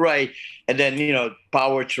flat, right. And then,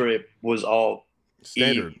 Power Trip was all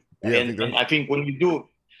standard. E. Yeah, and I think when you do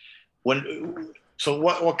what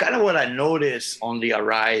I noticed on the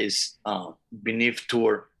Arise Beneath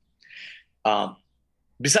tour,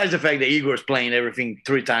 besides the fact that Igor's playing everything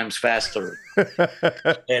 3 times faster,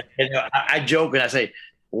 and I joke and I say,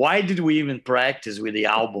 why did we even practice with the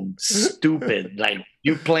album? Stupid. Like,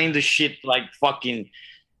 you playing the shit like fucking,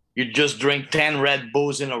 you just drink 10 Red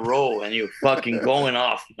Bulls in a row and you're fucking going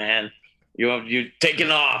off, man. You're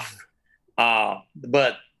taking off.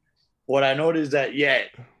 But what I noticed that,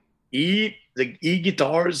 the E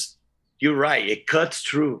guitars, you're right. It cuts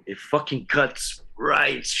through. It fucking cuts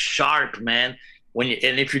right, sharp, man.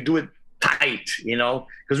 And if you do it tight,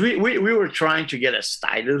 because we were trying to get as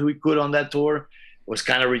tight as we could on that tour. It was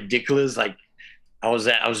kind of ridiculous. Like, I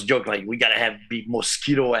was joking, like, we gotta be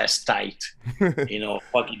mosquito ass tight,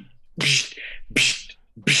 fucking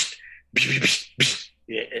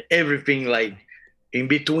everything, like in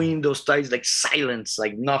between those tights, like silence,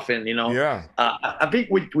 like nothing, Yeah. I think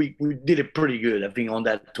we did it pretty good. I think on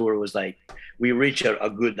that tour was like we reached a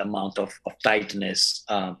good amount of tightness.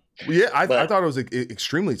 I thought it was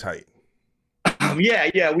extremely tight. Yeah.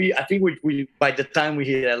 I think we by the time we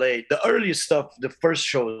hit LA, the earliest stuff, the first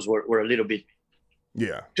shows were a little bit,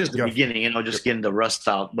 just the beginning, just getting the rust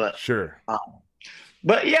out. But sure.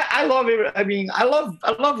 But yeah, I love it. I mean, I love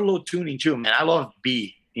low tuning too, man. I love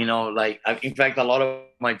B. In fact, a lot of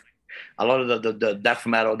the death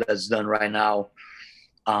metal that's done right now,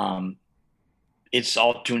 it's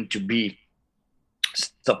all tuned to B.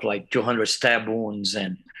 Stuff like 200 Stab Wounds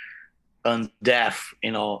and Undeaf.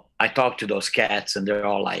 I talk to those cats and they're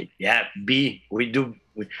all like, yeah, B. We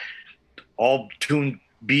all tuned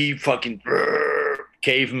B, fucking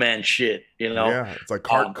caveman shit. Yeah, it's like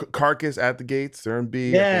Carcass at the Gates. They're in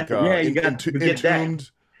B. Yeah, I think, you get that.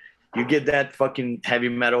 You get that fucking heavy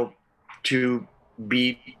metal to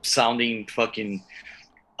be sounding fucking.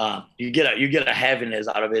 You get a heaviness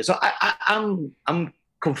out of it. So I'm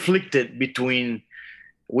conflicted between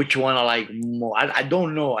which one I like more. I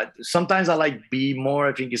don't know. Sometimes I like B more.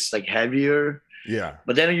 I think it's like heavier. Yeah.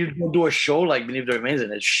 But then you do a show like Beneath the Remains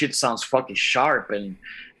and that shit sounds fucking sharp and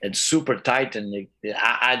super tight, and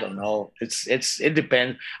I don't know. It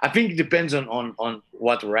depends. I think it depends on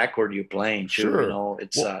what record you're playing too. Sure.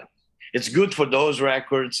 It's good for those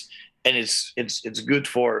records, and it's good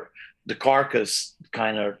for the Carcass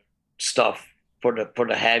kind of stuff for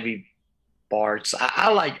the heavy parts. I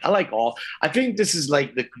like all. I think this is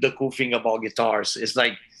like the cool thing about guitars. It's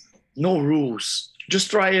like no rules.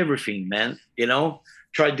 Just try everything, man.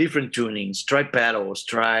 Try different tunings, try pedals,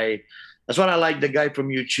 That's what I like. The guy from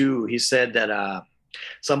U2, he said that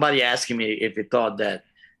somebody asked me if he thought that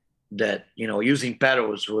using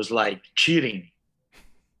pedals was like cheating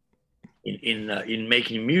in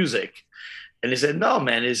making music, and he said, no,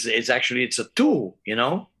 man, it's a tool.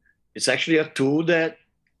 It's actually a tool that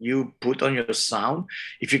you put on your sound.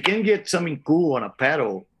 If you can get something cool on a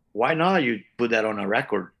pedal, why not you put that on a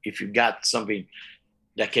record? If you got something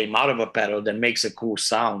that came out of a pedal that makes a cool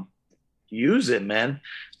sound, use it, man.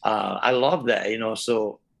 I love that,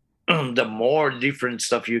 so the more different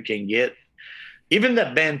stuff you can get, even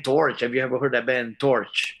that band Torch. Have you ever heard that band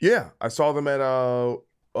Torch? Yeah, I saw them at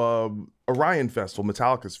Orion Festival,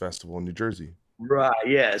 Metallica's festival in New Jersey. Right,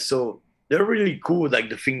 yeah. So they're really cool, like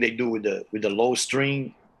the thing they do with the low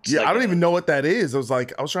string. It's yeah, like I don't even know what that is. I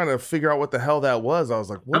was trying to figure out what the hell that was. I was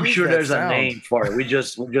like, I'm sure there's a name for it. We're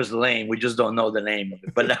just lame. We just don't know the name of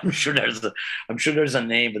it. But I'm sure there's a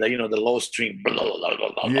name. But the low string. Blah, blah, blah, blah,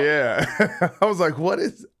 blah. Yeah, I was like, what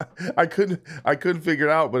is? I couldn't figure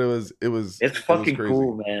it out. But it was. It's fucking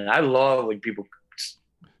cool, man. I love when people.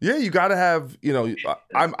 Yeah, you got to have.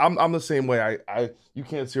 I'm the same way. You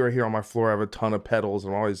can't see right here on my floor. I have a ton of pedals.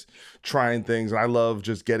 I'm always trying things, and I love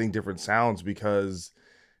just getting different sounds because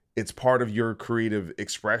it's part of your creative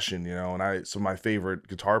expression, and so my favorite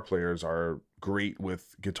guitar players are great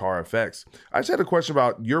with guitar effects. I just had a question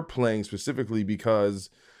about your playing specifically because,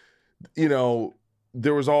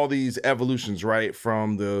 there was all these evolutions, right?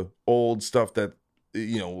 From the old stuff that,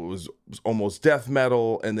 was almost death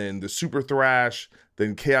metal, and then the super thrash,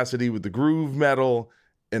 then Chaosity with the groove metal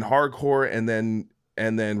and hardcore, and then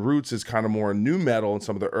and then Roots is kind of more new metal and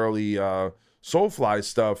some of the early Soulfly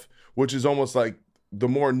stuff, which is almost like the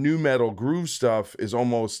more new metal groove stuff is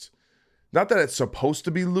almost, not that it's supposed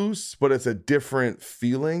to be loose, but it's a different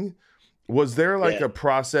feeling. Was there like a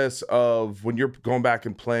process of when you're going back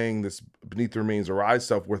and playing this Beneath the Remains Arise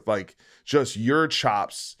stuff with like just your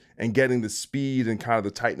chops and getting the speed and kind of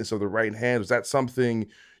the tightness of the right hand? Was that something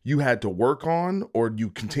you had to work on, or you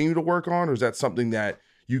continue to work on, or is that something that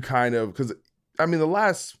you kind of, because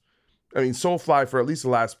Soulfly for at least the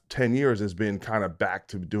last 10 years has been kind of back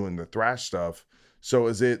to doing the thrash stuff. So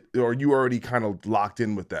is it, or you already kind of locked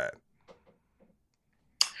in with that?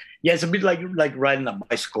 Yeah, it's a bit like riding a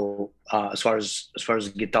bicycle as far as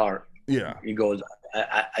guitar. Yeah, it goes.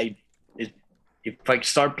 If I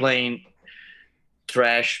start playing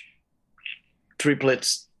thrash,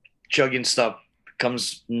 triplets, chugging stuff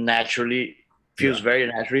comes naturally, feels very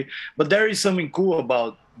naturally. But there is something cool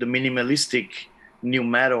about the minimalistic new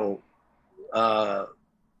metal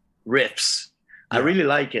riffs. I really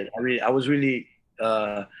like it. I was really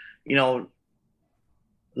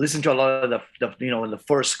listen to a lot of the when the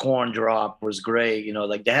first Korn drop was great.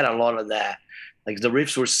 Like they had a lot of that. Like the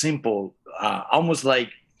riffs were simple, almost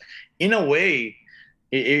like, in a way,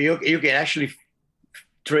 you can actually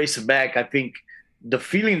trace it back. I think the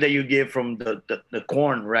feeling that you get from the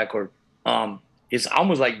Korn record is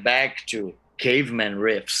almost like back to caveman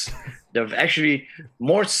riffs. They're actually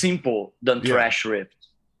more simple than thrash riffs.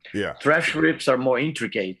 Yeah, thrash riffs are more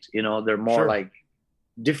intricate. They're more like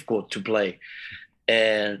difficult to play.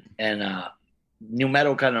 And new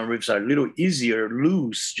metal kind of riffs are a little easier,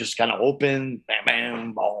 loose, just kind of open, bam,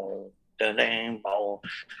 bam, ball, bam, ball.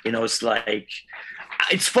 It's like,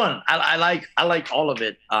 it's fun. I like all of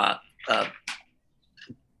it.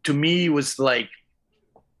 To me, it was like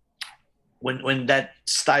when that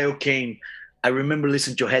style came, I remember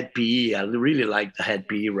listening to Head PE. I really liked the Head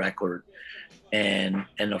PE record, and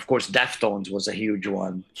of course Deftones was a huge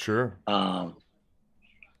one. Sure.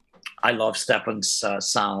 I love Stefan's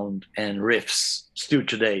sound and riffs still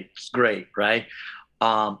today. It's great, right?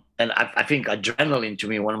 And I think Adrenaline, to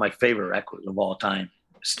me, one of my favorite records of all time.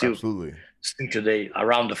 Still today,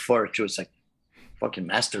 Around the Fur too. It's like fucking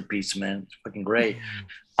masterpiece, man. It's fucking great.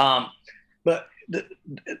 But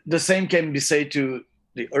the same can be said to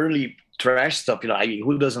the early thrash stuff.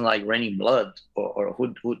 Who doesn't like Raining Blood, or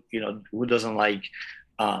who doesn't like,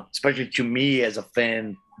 especially to me as a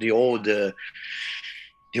fan, the old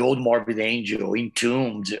Morbid Angel,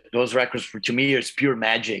 Entombed, those records to me is pure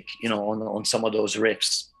magic, on some of those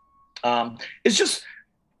riffs. It's just,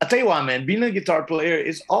 I tell you what, man, being a guitar player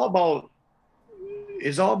is all about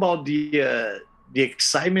the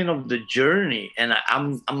excitement of the journey. And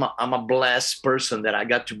I'm a blessed person that I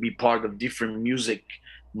got to be part of different music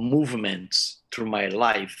movements through my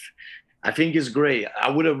life. I think it's great. I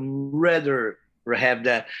would have rather have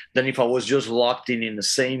that than if I was just locked in the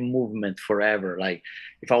same movement forever. Like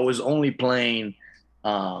if I was only playing,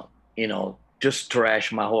 just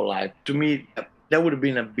thrash my whole life. To me, that would have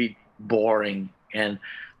been a bit boring. And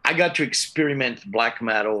I got to experiment black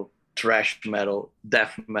metal, thrash metal,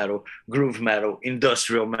 death metal, groove metal,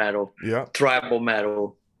 industrial metal, tribal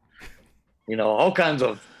metal, all kinds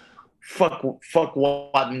of fuck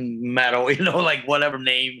what metal, like whatever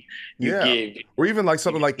name you give. Or even like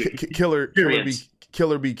something like Killer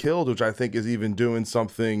Be Killed, which I think is even doing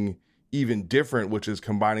something even different, which is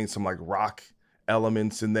combining some like rock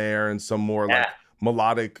elements in there and some more like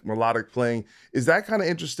melodic playing. Is that kind of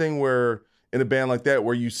interesting where in a band like that,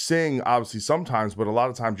 where you sing obviously sometimes, but a lot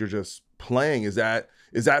of times you're just playing? Is that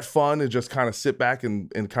fun to just kind of sit back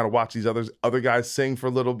and kind of watch these other guys sing for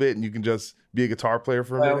a little bit and you can just be a guitar player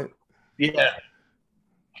for a minute? Yeah.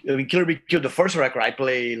 I mean, Killer Be Killed, the first record, I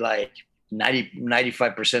play like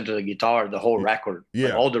 95% of the guitar, the whole record,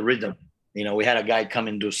 like all the rhythm. We had a guy come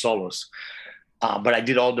and do solos, but I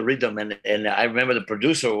did all the rhythm, and I remember the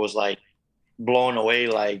producer was like blown away,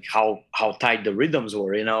 like how tight the rhythms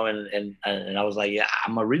were, and I was like, yeah,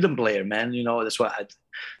 I'm a rhythm player, man. That's what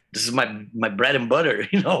this is my bread and butter.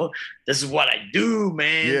 This is what I do,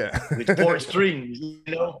 man. Yeah. With 4 strings.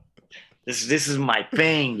 This is my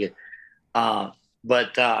thing.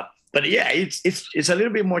 But yeah, it's a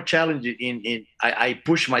little bit more challenging. I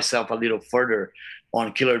push myself a little further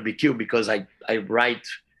on Killer Be Killed because I write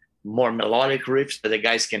more melodic riffs that the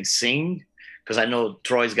guys can sing, because I know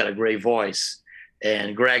Troy's got a great voice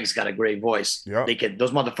and Greg's got a great voice. Yeah.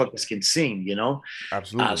 Those motherfuckers can sing,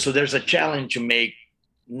 Absolutely. So there's a challenge to make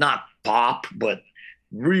not pop but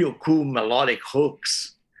real cool melodic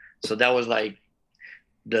hooks. So that was like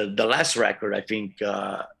the last record, I think.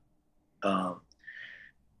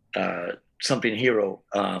 something hero.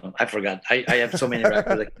 I forgot. I have so many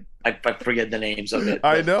records. I forget the names of it.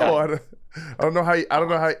 I know. I don't know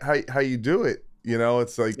how you do it. You know,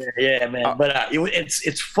 it's like yeah, man. But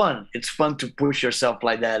it's fun. It's fun to push yourself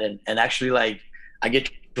like that, and actually like I get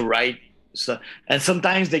to write. So and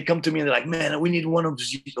sometimes they come to me and they're like, "Man, we need one of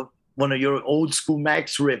your old school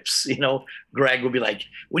Max riffs." You know, Greg will be like,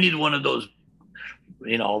 "We need one of those,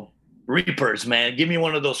 you know, Reapers, man. Give me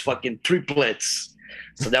one of those fucking triplets."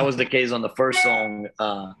 So that was the case on the first song,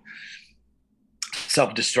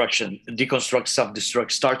 Self-Destruction. Deconstruct,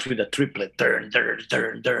 Self-Destruct starts with a triplet, turn, turn,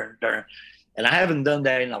 turn, turn, turn. And I haven't done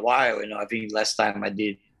that in a while. You know, I think last time I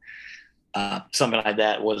did something like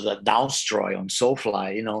that was a Downstroy on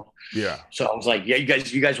Soulfly, you know. Yeah. So I was like, yeah,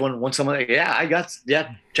 you guys want some of that?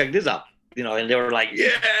 Yeah, check this out. You know, and they were like,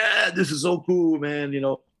 yeah, this is so cool, man, you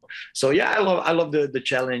know. So yeah, I love the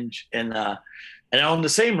challenge. And on the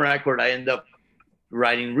same record, I end up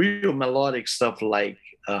writing real melodic stuff like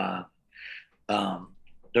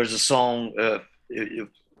there's a song it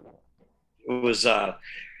was a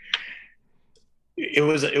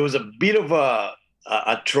bit of a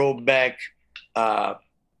throwback to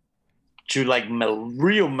like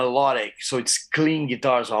real melodic, so it's clean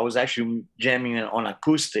guitar. So I was actually jamming it on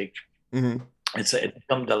acoustic. Mm-hmm. It's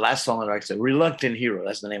the last song on the record, Reluctant Hero.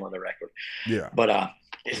 That's the name of the record. Yeah. But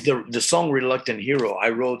it's the song Reluctant Hero. I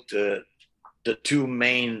wrote the two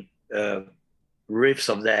main riffs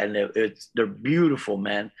of that, and they're beautiful,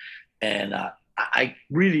 man. And I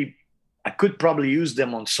could probably use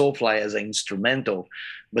them on Soulfly as an instrumental,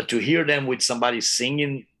 but to hear them with somebody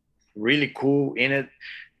singing really cool in it,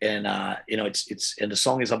 and you know, it's and the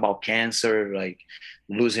song is about cancer, like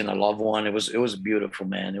losing a loved one. It was beautiful,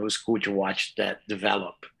 man. It was cool to watch that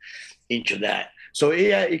develop into that. So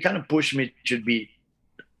yeah, it kind of pushed me to be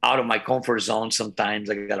out of my comfort zone. Sometimes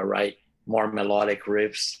I gotta write more melodic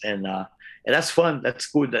riffs, and that's fun. That's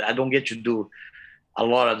cool. That I don't get to do a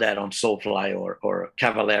lot of that on Soulfly or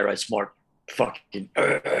Cavalera. It's more fucking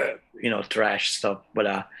you know, trash stuff. But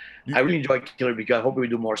I really enjoy Killer because I hope we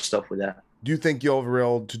do more stuff with that. Do you think you'll ever be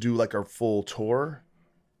able to do like a full tour?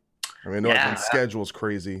 I mean, I know the schedule's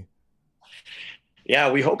crazy. Yeah,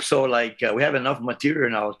 we hope so. Like we have enough material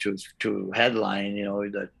now to headline. You know,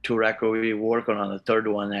 the 2 records we work on the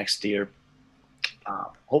 3rd one next year.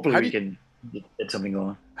 Hopefully we can get something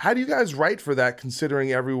going. How do you guys write for that,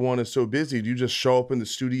 considering everyone is so busy? Do you just show up in the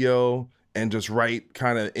studio and just write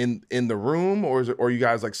kind of in the room, or you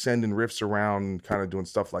guys like sending riffs around, kind of doing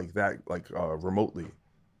stuff like that, like remotely?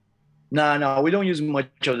 No, we don't use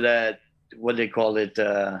much of that. What they call it,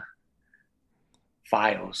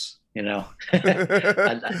 files. You know,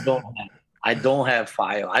 I don't have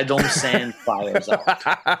file. I don't send files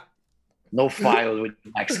out. No files with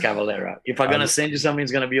Max Cavalera. If I'm gonna send you something,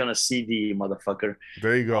 it's gonna be on a CD, motherfucker.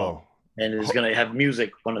 There you go. And it's gonna have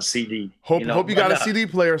music on a CD. Hope you got a CD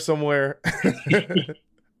player somewhere.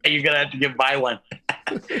 You're gonna have to buy one.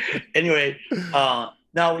 Anyway,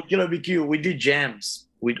 now with Killer BQ, we did jams.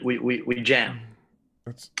 We jam.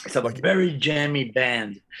 It's a very jammy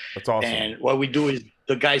band. That's awesome. And what we do is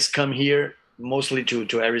the guys come here mostly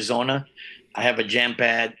to Arizona. I have a jam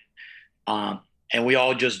pad. And we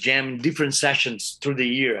all just jam in different sessions through the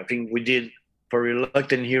year. I think we did, for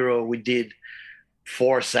Reluctant Hero, we did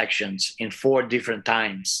 4 sections in 4 different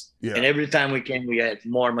times. Yeah. And every time we came, we had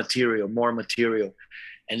more material.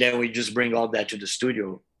 And then we just bring all that to the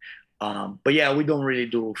studio. But yeah, we don't really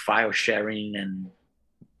do file sharing and.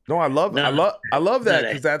 No, I love that,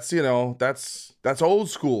 because that's, you know, that's old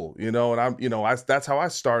school, you know, and I'm, you know, that's how I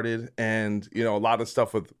started. And, you know, a lot of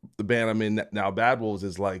stuff with the band I'm in now, Bad Wolves,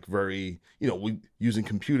 is like very, you know, we using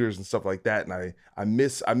computers and stuff like that. And I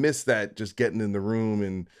miss that, just getting in the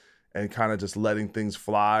room and kind of just letting things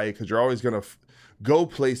fly, because you're always going to go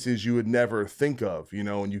places you would never think of, you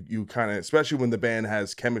know, and you kind of, especially when the band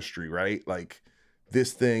has chemistry, right? Like,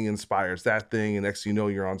 this thing inspires that thing, and next thing you know,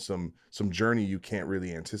 you're on some journey you can't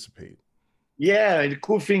really anticipate. Yeah, the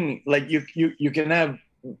cool thing, like you can have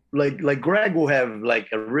like Greg will have like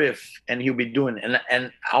a riff, and he'll be doing,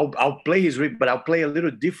 and I'll play his riff, but I'll play a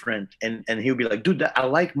little different, and he'll be like, dude, I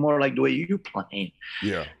like more like the way you're playing.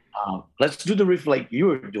 Yeah. Let's do the riff like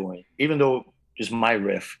you're doing, even though it's my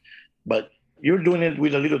riff, but you're doing it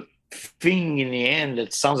with a little thing in the end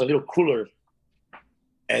that sounds a little cooler.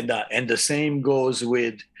 And the same goes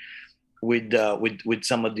with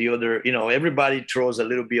some of the other, you know, everybody throws a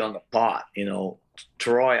little bit on the pot, you know.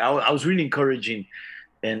 Troy, I was really encouraging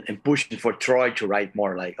and pushing for Troy to write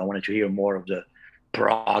more. Like, I wanted to hear more of the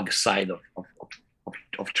prog side of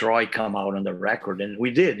Troy come out on the record, and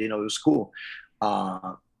we did. You know, it was cool.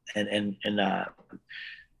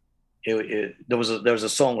 there was a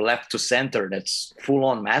song Left to Center that's full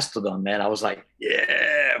on Mastodon, man. I was like,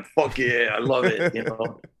 yeah, fuck yeah, I love it.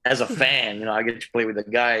 As a fan, I get to play with a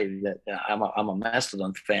guy that I'm a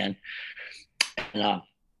Mastodon fan. And,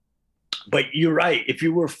 but you're right. If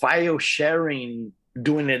you were file sharing,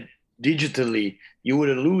 doing it digitally, you would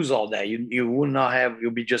lose all that. You would not have.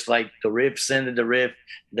 You'll be just like the riff, send the riff,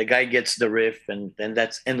 the guy gets the riff, and then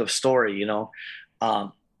that's end of story.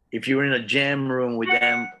 If you're in a jam room with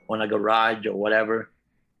them on a garage or whatever,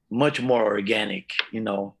 much more organic.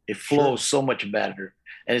 It flows so much better.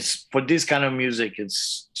 And it's for this kind of music,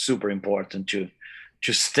 it's super important to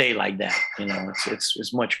stay like that.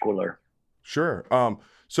 It's much cooler. Sure.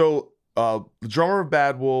 So the drummer of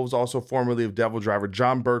Bad Wolves, also formerly of Devil Driver,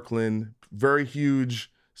 John Birkeland, very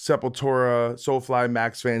huge Sepultura, Soulfly,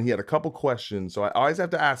 Max fan. He had a couple questions, so I always have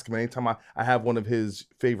to ask him anytime I have one of his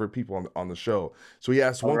favorite people on the show. So he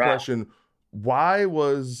asked one question: why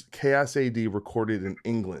was Chaos AD recorded in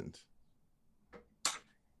England?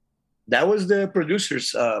 That was the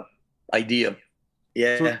producer's idea.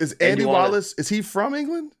 Yeah. So is Andy Wallace? Is he from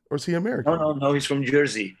England or is he American? No, he's from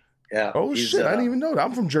Jersey. Yeah. Oh shit! I didn't even know that.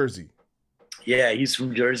 I'm from Jersey. Yeah, he's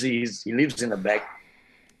from Jersey. He lives in the back,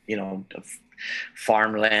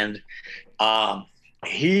 farmland.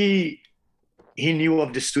 He knew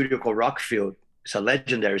of the studio called Rockfield. It's a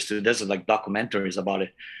legendary studio. There's like documentaries about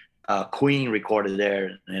it. Queen recorded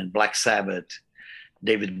there, and Black Sabbath,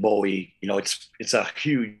 David Bowie. It's a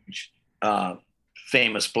huge,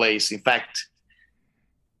 famous place. In fact,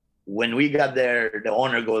 when we got there, the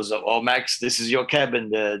owner goes, "Oh, Max, this is your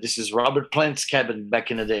cabin. This is Robert Plant's cabin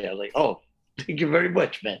back in the day." I was like, "Oh, thank you very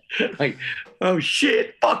much, man." Like, oh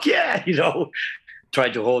shit, fuck yeah,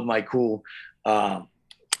 Tried to hold my cool. I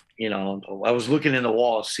was looking in the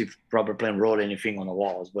walls, see if Robert Plant wrote anything on the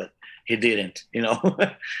walls, but he didn't.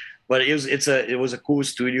 But it was a cool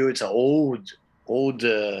studio. It's an old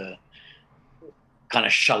kind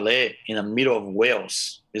of chalet in the middle of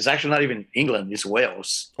Wales. It's actually not even England. It's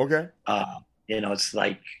Wales. Okay. It's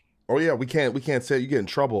like. Oh yeah, we can't say it. You get in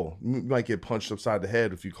trouble. You might get punched upside the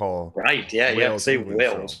head if you call. Right. Yeah. You have to say England,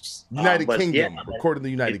 Wales. So. United Kingdom. Recorded in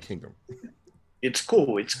the United Kingdom. It's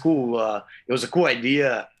cool. It's cool. It was a cool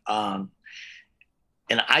idea. And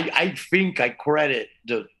I think I credit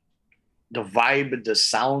the vibe, the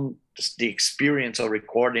sound, the experience of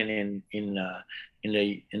recording in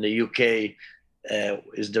the UK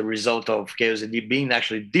is the result of Chaos AD being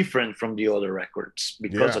actually different from the other records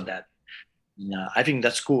because of that. I think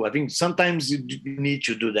that's cool. I think sometimes you need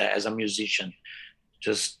to do that as a musician.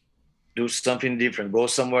 Just do something different, go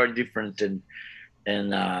somewhere different, and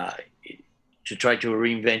to try to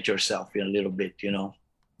reinvent yourself a little bit.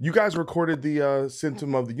 You guys recorded the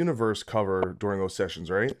Symptom of the Universe cover during those sessions,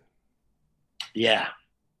 right? Yeah.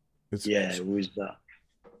 It was.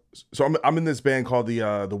 So I'm in this band called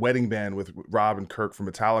the Wedding Band with Rob and Kirk from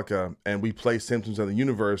Metallica, and we play Symptoms of the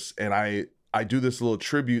Universe, and I do this little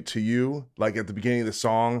tribute to you. Like at the beginning of the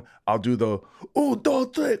song, I'll do the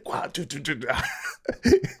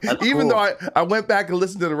even though I went back and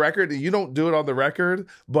listened to the record, and you don't do it on the record,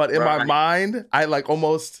 but in my mind, I like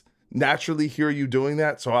almost naturally hear you doing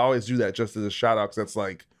that. So I always do that just as a shout out, because that's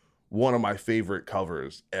like one of my favorite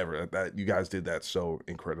covers ever. That you guys did that so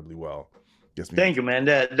incredibly well. Thank you, man.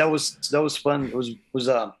 That was fun. It was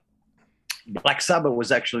Black Sabbath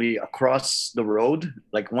was actually across the road,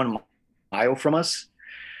 like 1 mile from us.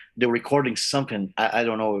 They were recording something. I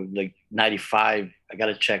don't know, like 95. I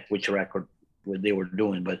gotta check which record what they were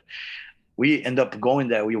doing, but we end up going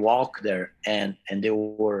there. We walked there, and there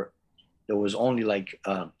was only like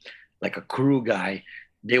a crew guy.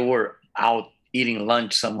 They were out eating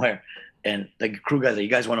lunch somewhere. And the crew guys, like, you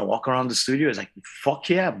guys want to walk around the studio? It's like, fuck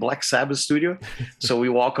yeah, Black Sabbath studio. So we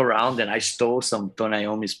walk around, and I stole some Tony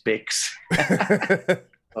Iommi's picks.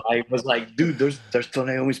 I was like, dude, there's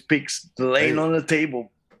Tony Iommi's picks laying on the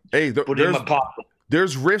table. Hey, put it in my pocket.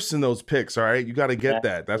 There's riffs in those picks, all right? You got to get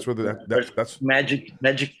that. That's where that's magic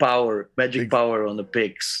power on the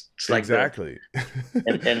picks. It's like exactly.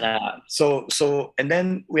 And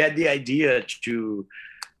then we had the idea to.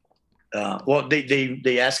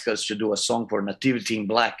 They asked us to do a song for Nativity in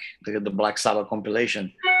Black, the Black Sabbath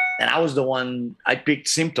compilation, and I was the one. I picked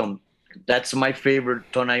Symptom. That's my favorite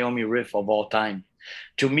Tony Iommi riff of all time.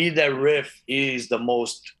 To me, that riff is the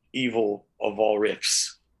most evil of all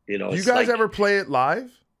riffs. You guys ever play it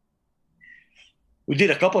live? We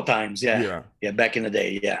did a couple times. Yeah. Back in the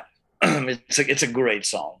day. Yeah, it's a great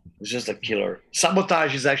song. It's just a killer.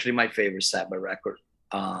 Sabotage is actually my favorite Sabbath record.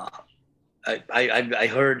 I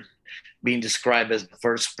heard being described as the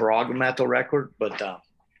first prog metal record, but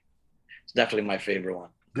it's definitely my favorite one.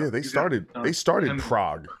 Yeah, they started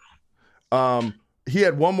prog. He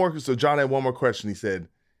had one more. So John had one more question. He said,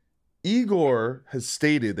 Igor has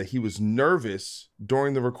stated that he was nervous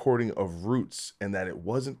during the recording of Roots and that it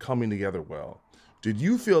wasn't coming together well. Did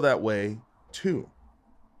you feel that way too?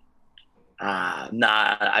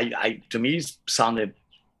 Nah, I to me it sounded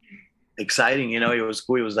exciting. It was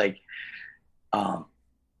cool. It was like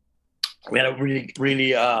we had a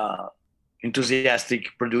really enthusiastic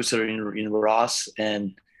producer in Ross,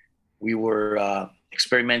 and we were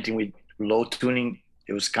experimenting with low tuning.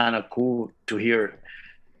 It was kind of cool to hear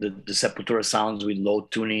the Sepultura sounds with low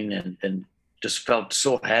tuning, and just felt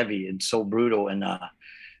so heavy and so brutal. And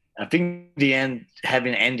I think the end,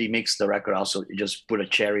 having Andy mix the record also, it just put a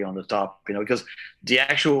cherry on the top, because the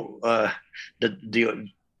actual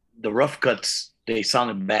the rough cuts, they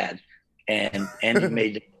sounded bad, and Andy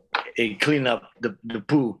made a clean up the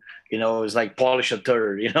poo. It was like polish a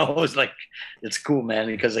turd. It was like, it's cool, man,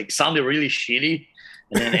 because it sounded really shitty,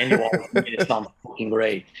 and then Andy Wallace made it sound fucking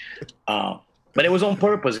great. But it was on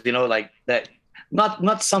purpose, like that.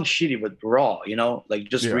 Not sound shitty, but raw. Like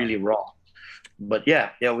just really raw. But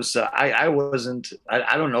yeah, it was. I wasn't.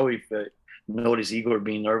 I don't know if noticed Igor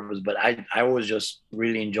being nervous, but I was just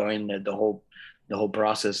really enjoying the whole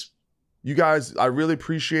process. You guys, I really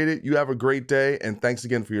appreciate it. You have a great day, and thanks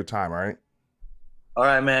again for your time. All right. All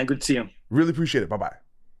right, man. Good to see you. Really appreciate it. Bye-bye.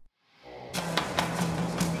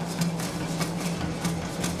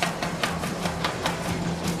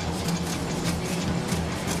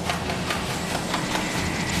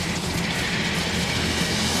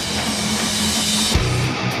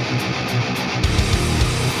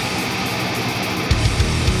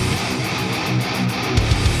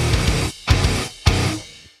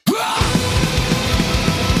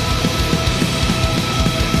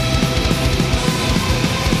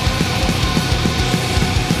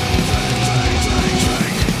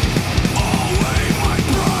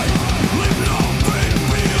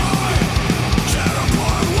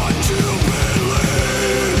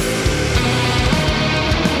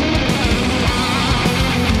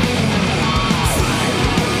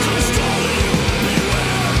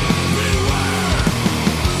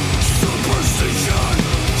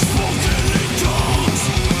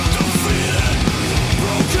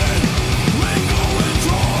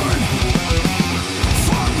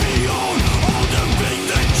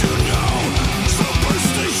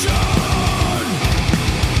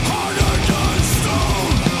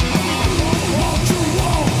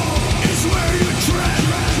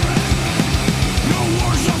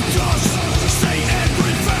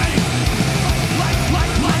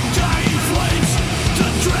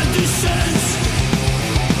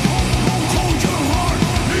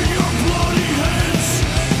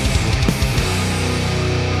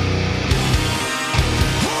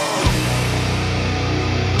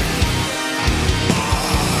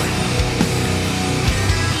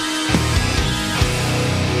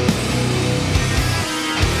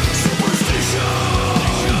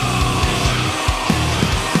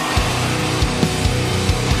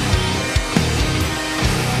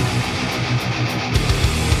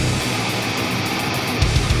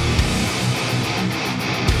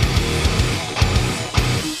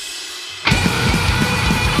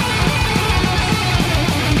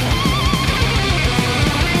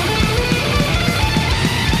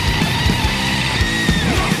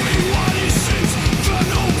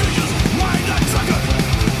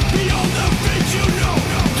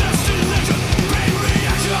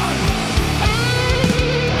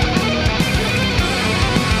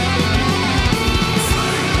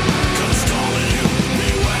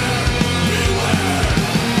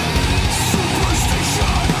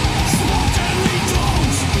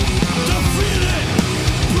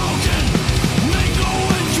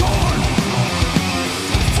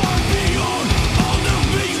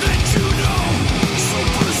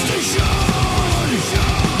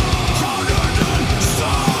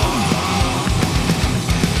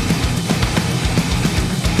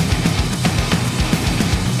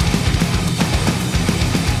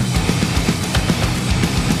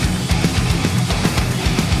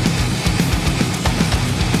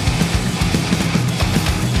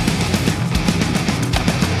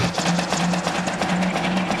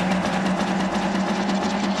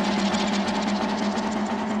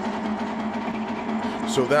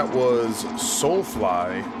 So that was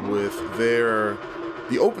Soulfly with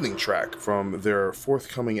the opening track from their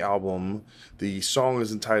forthcoming album. The song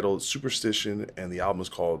is entitled Superstition, and the album is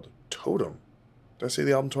called Totem. Did I say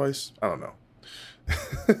the album twice? I don't know.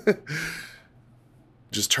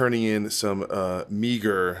 Just turning in some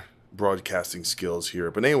meager broadcasting skills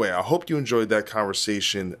here. But anyway, I hope you enjoyed that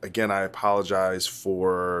conversation. Again, I apologize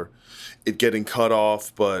for it getting cut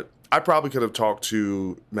off, but I probably could have talked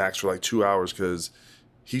to Max for like 2 hours because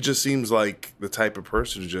he just seems like the type of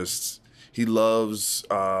person who he loves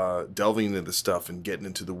delving into the stuff and getting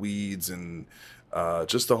into the weeds and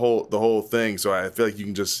just the whole thing. So I feel like you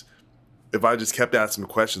can just, if I just kept asking him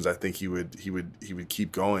questions, I think he would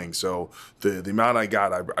keep going. So the amount I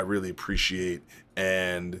got, I really appreciate.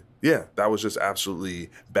 And yeah, that was just absolutely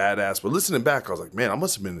badass. But listening back, I was like, man, I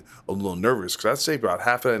must have been a little nervous because I'd say about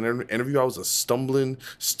half of that interview, I was a stumbling,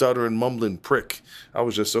 stuttering, mumbling prick. I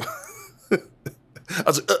was just so, I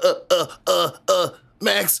was like,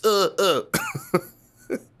 Max,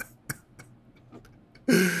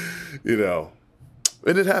 you know,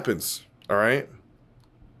 and it happens. All right.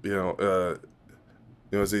 You know,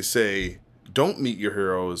 as they say, don't meet your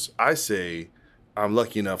heroes. I say, I'm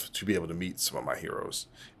lucky enough to be able to meet some of my heroes.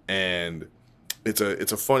 And it's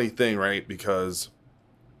a funny thing, right? Because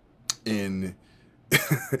in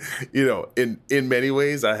in many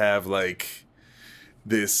ways I have like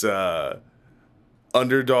this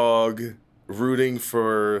underdog rooting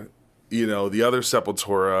for the other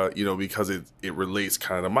Sepultura, because it relates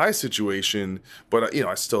kind of to my situation, but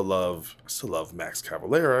I still love Max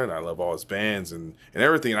Cavalera and I love all his bands and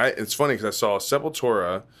everything. And it's funny because I saw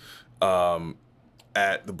Sepultura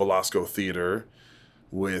at the Belasco Theater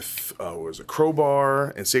with was a Crowbar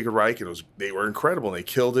and Sacred Reich, and they were incredible and they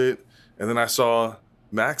killed it. And then I saw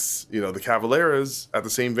Max, the Cavaleras at the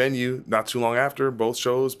same venue not too long after, both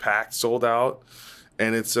shows packed, sold out,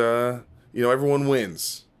 and it's everyone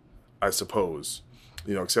wins, I suppose,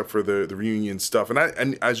 except for the reunion stuff.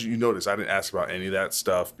 And as you notice, I didn't ask about any of that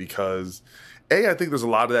stuff because I think there's a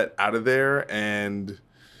lot of that out of there, and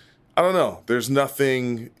I don't know. There's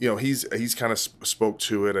nothing, he's kind of spoke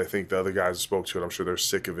to it. I think the other guys spoke to it. I'm sure they're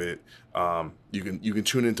sick of it. You can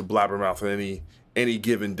tune into Blabbermouth on any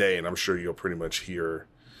given day, and I'm sure you'll pretty much hear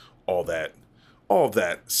all that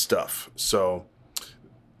stuff. So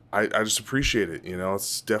I just appreciate it.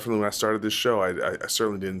 It's definitely, when I started this show, I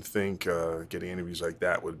certainly didn't think getting interviews like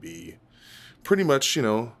that would be pretty much,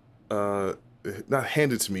 not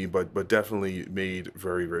handed to me, but definitely made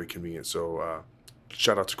very, very convenient. So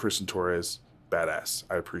shout out to Kristen Torres, badass.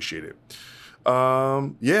 I appreciate it.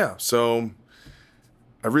 So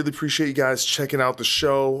I really appreciate you guys checking out the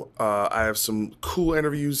show. I have some cool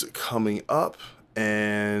interviews coming up,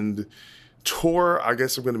 and tour, I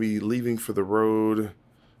guess I'm going to be leaving for the road.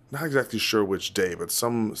 Not exactly sure which day, but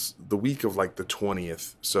the week of like the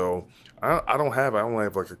 20th. So I only have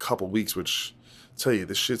like a couple weeks, which I tell you,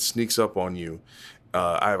 this shit sneaks up on you.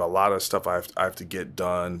 I have a lot of stuff I have to get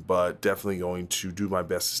done, but definitely going to do my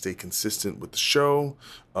best to stay consistent with the show.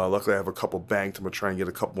 Luckily, I have a couple banked. I'm going to try and get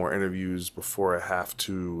a couple more interviews before I have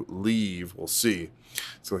to leave. We'll see.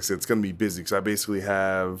 So like I said, it's going to be busy because I basically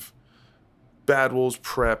have Bad Wolves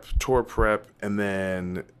prep, tour prep, and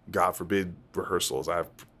then, God forbid, rehearsals. I have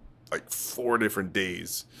like 4 different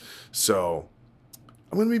days. So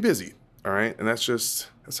I'm going to be busy, all right? And that's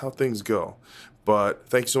how things go. But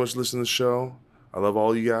thank you so much for listening to the show. I love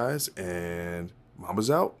all you guys, and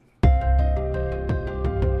Mama's out.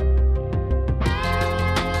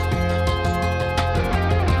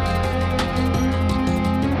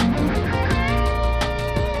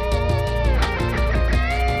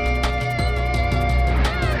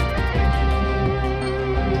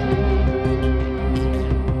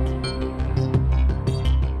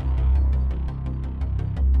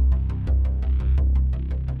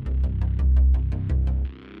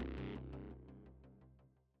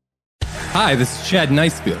 Hi, this is Chad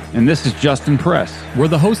Nicefield. And this is Justin Press. We're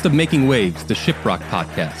the host of Making Waves, the Shiprock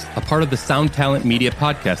podcast, a part of the Sound Talent Media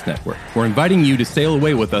Podcast Network. We're inviting you to sail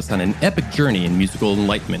away with us on an epic journey in musical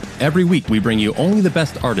enlightenment. Every week, we bring you only the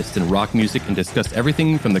best artists in rock music and discuss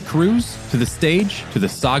everything from the cruise, to the stage, to the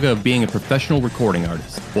saga of being a professional recording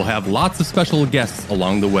artist. We'll have lots of special guests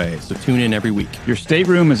along the way, so tune in every week. Your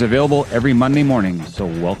stateroom is available every Monday morning, so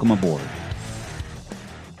welcome aboard.